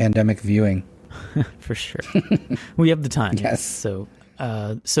a pandemic viewing. For sure. We have the time. Yes. So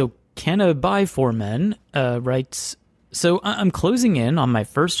Cannaby4Men writes, so I'm closing in on my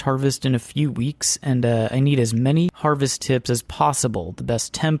first harvest in a few weeks, and I need as many harvest tips as possible. The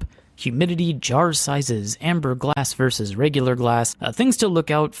best temp, humidity, jar sizes, amber glass versus regular glass, things to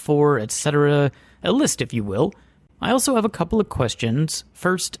look out for, etc. A list, if you will. I also have a couple of questions.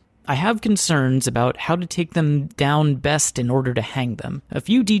 First, I have concerns about how to take them down best in order to hang them. A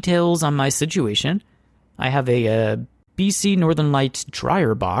few details on my situation. I have a BC Northern Lights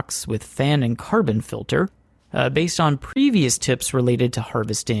dryer box with fan and carbon filter. Based on previous tips related to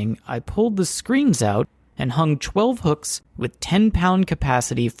harvesting, I pulled the screens out and hung 12 hooks with 10-pound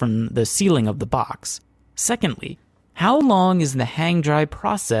capacity from the ceiling of the box. Secondly, how long is the hang-dry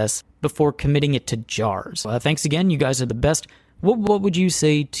process before committing it to jars? Thanks again, you guys are the best. What would you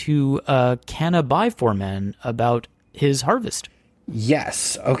say to Cannaby4Men about his harvest?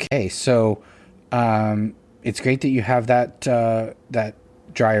 Yes. Okay. So it's great that you have that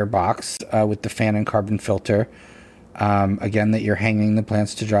dryer box with the fan and carbon filter. Again, that you're hanging the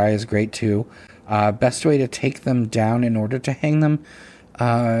plants to dry is great too. Best way to take them down in order to hang them,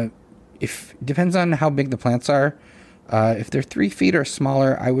 depends on how big the plants are. If they're 3 feet or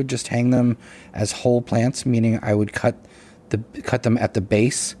smaller, I would just hang them as whole plants, meaning I would cut them at the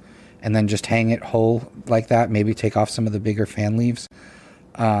base and then just hang it whole like that. Maybe take off some of the bigger fan leaves.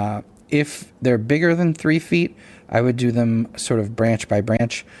 If they're bigger than 3 feet, I would do them sort of branch by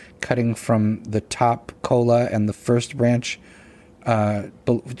branch, cutting from the top cola and the first branch,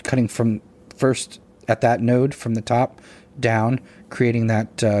 cutting from first at that node from the top down, creating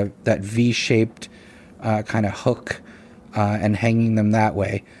that V-shaped kind of hook and hanging them that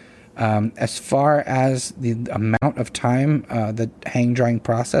way. As far as the amount of time, the hang drying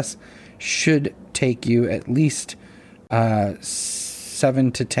process should take you at least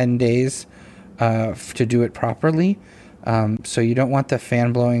 7 to 10 days to do it properly. So you don't want the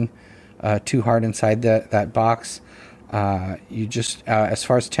fan blowing too hard inside that box. You just, as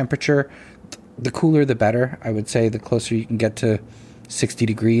far as temperature, the cooler the better. I would say the closer you can get to 60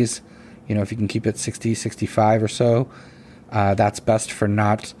 degrees, if you can keep it 60, 65 or so, that's best for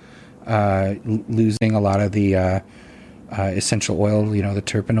not losing a lot of the essential oil, the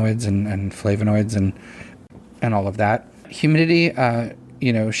terpenoids and flavonoids and all of that. Humidity,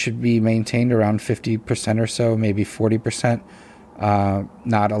 should be maintained around 50% or so, maybe 40%.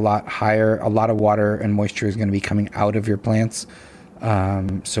 Not a lot higher. A lot of water and moisture is going to be coming out of your plants,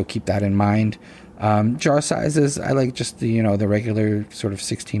 so keep that in mind. Jar sizes, I like just the regular sort of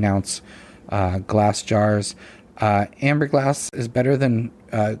 16-ounce glass jars. Amber glass is better than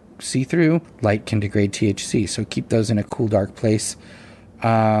see-through. Light can degrade THC, so keep those in a cool, dark place.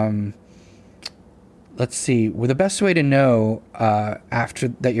 Let's see. Well, the best way to know after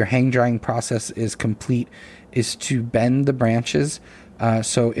that your hang drying process is complete is to bend the branches.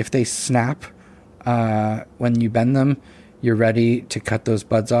 So if they snap when you bend them, you're ready to cut those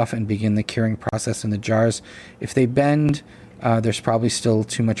buds off and begin the curing process in the jars. If they bend, there's probably still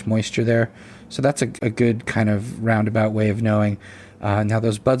too much moisture there. So that's a good kind of roundabout way of knowing. Now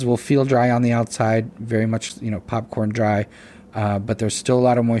those buds will feel dry on the outside, very much popcorn dry, but there's still a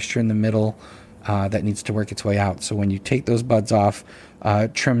lot of moisture in the middle that needs to work its way out. So when you take those buds off,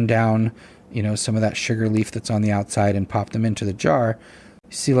 trim down some of that sugar leaf that's on the outside and pop them into the jar,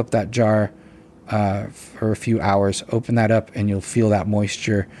 seal up that jar for a few hours, open that up, and you'll feel that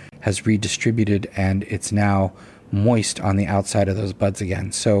moisture has redistributed and it's now moist on the outside of those buds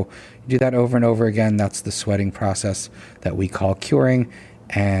again. So you do that over and over again. That's the sweating process that we call curing,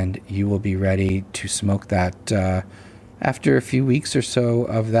 and you will be ready to smoke that after a few weeks or so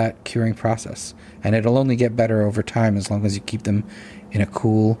of that curing process. And it'll only get better over time as long as you keep them in a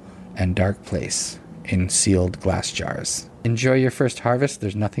cool and dark place in sealed glass jars. Enjoy your first harvest.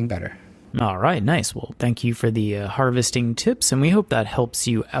 There's nothing better. All right, nice. Well, thank you for the harvesting tips, and we hope that helps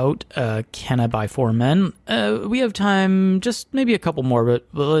you out, Cannaby4Men. We have time, just maybe a couple more, but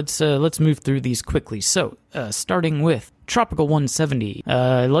let's move through these quickly. So, starting with Tropical 170.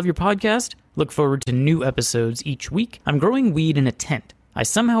 I love your podcast. Look forward to new episodes each week. I'm growing weed in a tent. I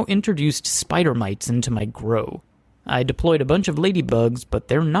somehow introduced spider mites into my grow. I deployed a bunch of ladybugs, but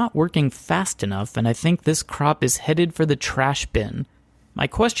they're not working fast enough, and I think this crop is headed for the trash bin. My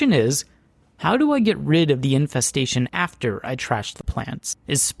question is, how do I get rid of the infestation after I trash the plants?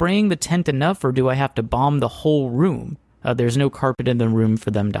 Is spraying the tent enough, or do I have to bomb the whole room? There's no carpet in the room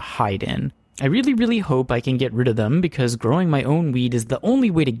for them to hide in. I really, really hope I can get rid of them, because growing my own weed is the only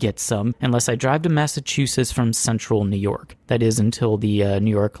way to get some, unless I drive to Massachusetts from central New York. That is until the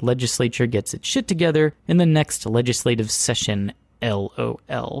New York legislature gets its shit together in the next legislative session,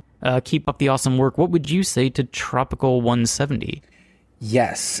 LOL. Keep up the awesome work. What would you say to Tropical 170?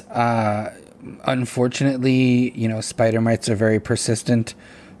 Yes. Unfortunately, spider mites are very persistent.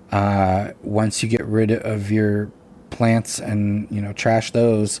 Once you get rid of your plants and, trash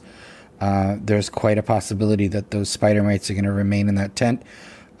those, there's quite a possibility that those spider mites are going to remain in that tent.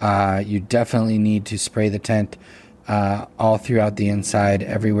 You definitely need to spray the tent all throughout the inside,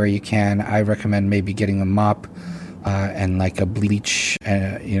 everywhere you can. I recommend maybe getting a mop and like a bleach,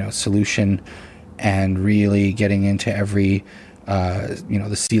 solution, and really getting into every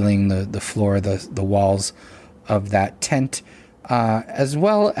the ceiling, the floor, the walls of that tent, as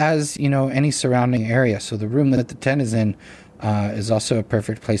well as, any surrounding area. So the room that the tent is in is also a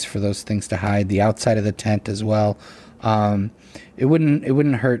perfect place for those things to hide. The outside of the tent as well. It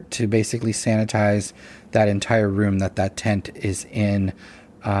wouldn't hurt to basically sanitize that entire room that tent is in,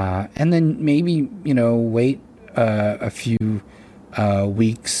 and then maybe, wait a few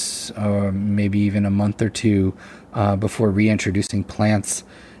weeks or maybe even a month or two before reintroducing plants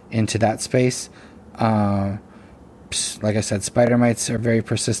into that space. Like I said, spider mites are very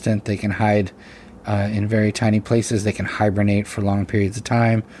persistent. They can hide in very tiny places. They can hibernate for long periods of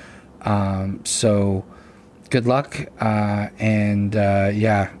time. So good luck. And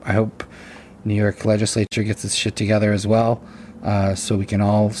I hope New York legislature gets its shit together as well, so we can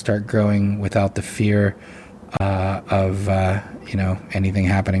all start growing without the fear of anything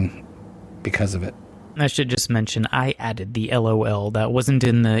happening because of it. I should just mention, I added the LOL. That wasn't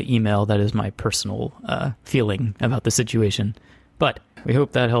in the email. That is my personal feeling about the situation. But we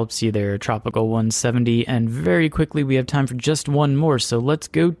hope that helps you there, Tropical 170. And very quickly, we have time for just one more. So let's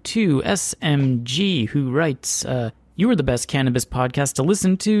go to SMG, who writes, you are the best cannabis podcast to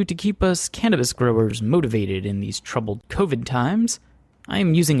listen to keep us cannabis growers motivated in these troubled COVID times. I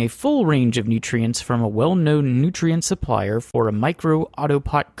am using a full range of nutrients from a well-known nutrient supplier for a micro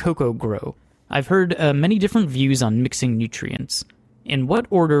autopot cocoa grow. I've heard many different views on mixing nutrients. In what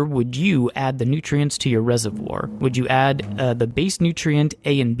order would you add the nutrients to your reservoir? Would you add the base nutrient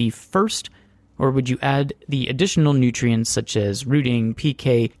A and B first, or would you add the additional nutrients such as rooting,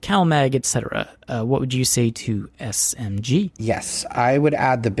 PK, CalMag, etc.? What would you say to SMG? Yes, I would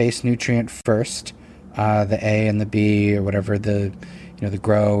add the base nutrient first, the A and the B, or whatever the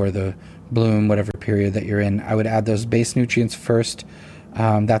grow or the bloom, whatever period that you're in. I would add those base nutrients first.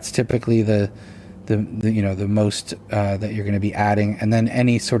 That's typically the most that you're going to be adding, and then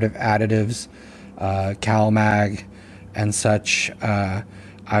any sort of additives, CalMag and such, I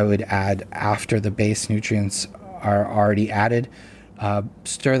would add after the base nutrients are already added.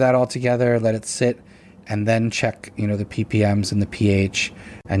 Stir that all together, let it sit, and then check the ppms and the pH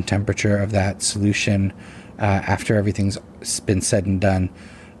and temperature of that solution after everything's been said and done.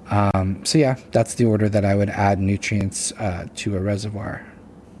 That's the order that I would add nutrients to a reservoir.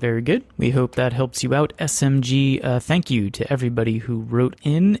 Very good. We hope that helps you out, SMG. Thank you to everybody who wrote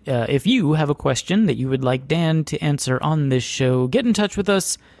in. If you have a question that you would like Dan to answer on this show, get in touch with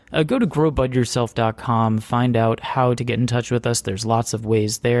us. Go to growbudyourself.com, find out how to get in touch with us. There's lots of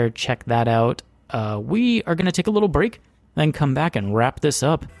ways there. Check that out. We are going to take a little break, then come back and wrap this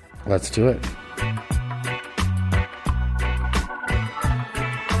up. Let's do it.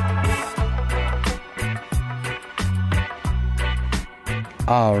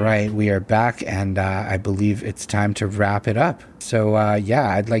 All right, we are back, and I believe it's time to wrap it up. So,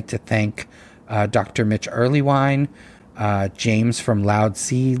 I'd like to thank Dr. Mitch Earlywine, James from Loud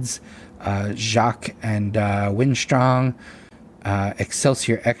Seeds, Jacques and Winstrong,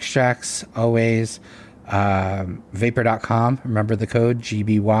 Excelsior Extracts, always, Vapor.com. Remember the code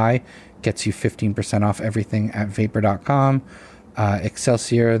GBY gets you 15% off everything at Vapor.com.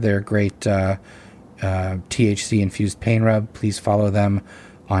 Excelsior, they're great THC infused pain rub. Please follow them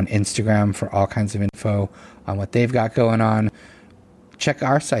on Instagram for all kinds of info on what they've got going on. Check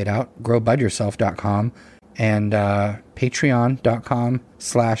our site out, growbudyourself.com, and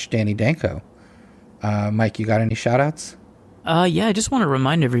patreon.com/Danny Danko. Mike, you got any shout outs? Yeah, I just want to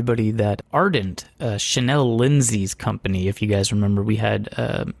remind everybody that Ardent, Chanel Lindsay's company, if you guys remember, we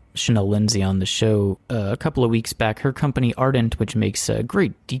had Chanel Lindsay on the show a couple of weeks back. Her company, Ardent, which makes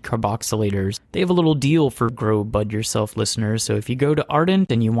great decarboxylators, they have a little deal for Grow Bud Yourself listeners. So if you go to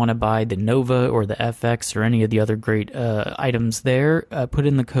Ardent and you want to buy the Nova or the FX or any of the other great items there, put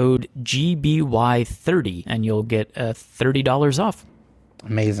in the code GBY30 and you'll get $30 off.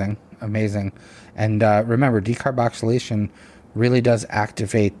 Amazing. And remember, decarboxylation really does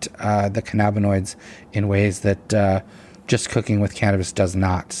activate the cannabinoids in ways that just cooking with cannabis does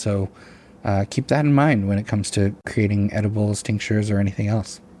not. So keep that in mind when it comes to creating edibles, tinctures, or anything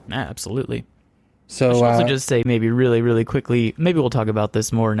else. Yeah, absolutely. So I should also just say maybe really, really quickly, maybe we'll talk about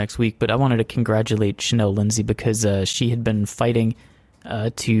this more next week, but I wanted to congratulate Chanel Lindsay because she had been fighting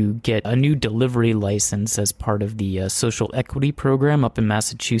to get a new delivery license as part of the social equity program up in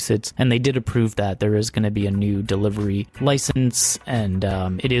Massachusetts, and they did approve that. There is going to be a new delivery license, and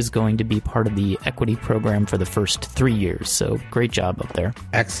it is going to be part of the equity program for the first 3 years. So great job up there.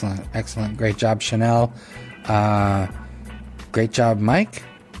 Excellent. Great job, Chanel. Great job, Mike.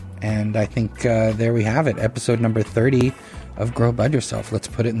 And I think there we have it. Episode number 30 of Grow Bud Yourself. Let's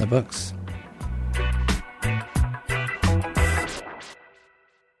put it in the books.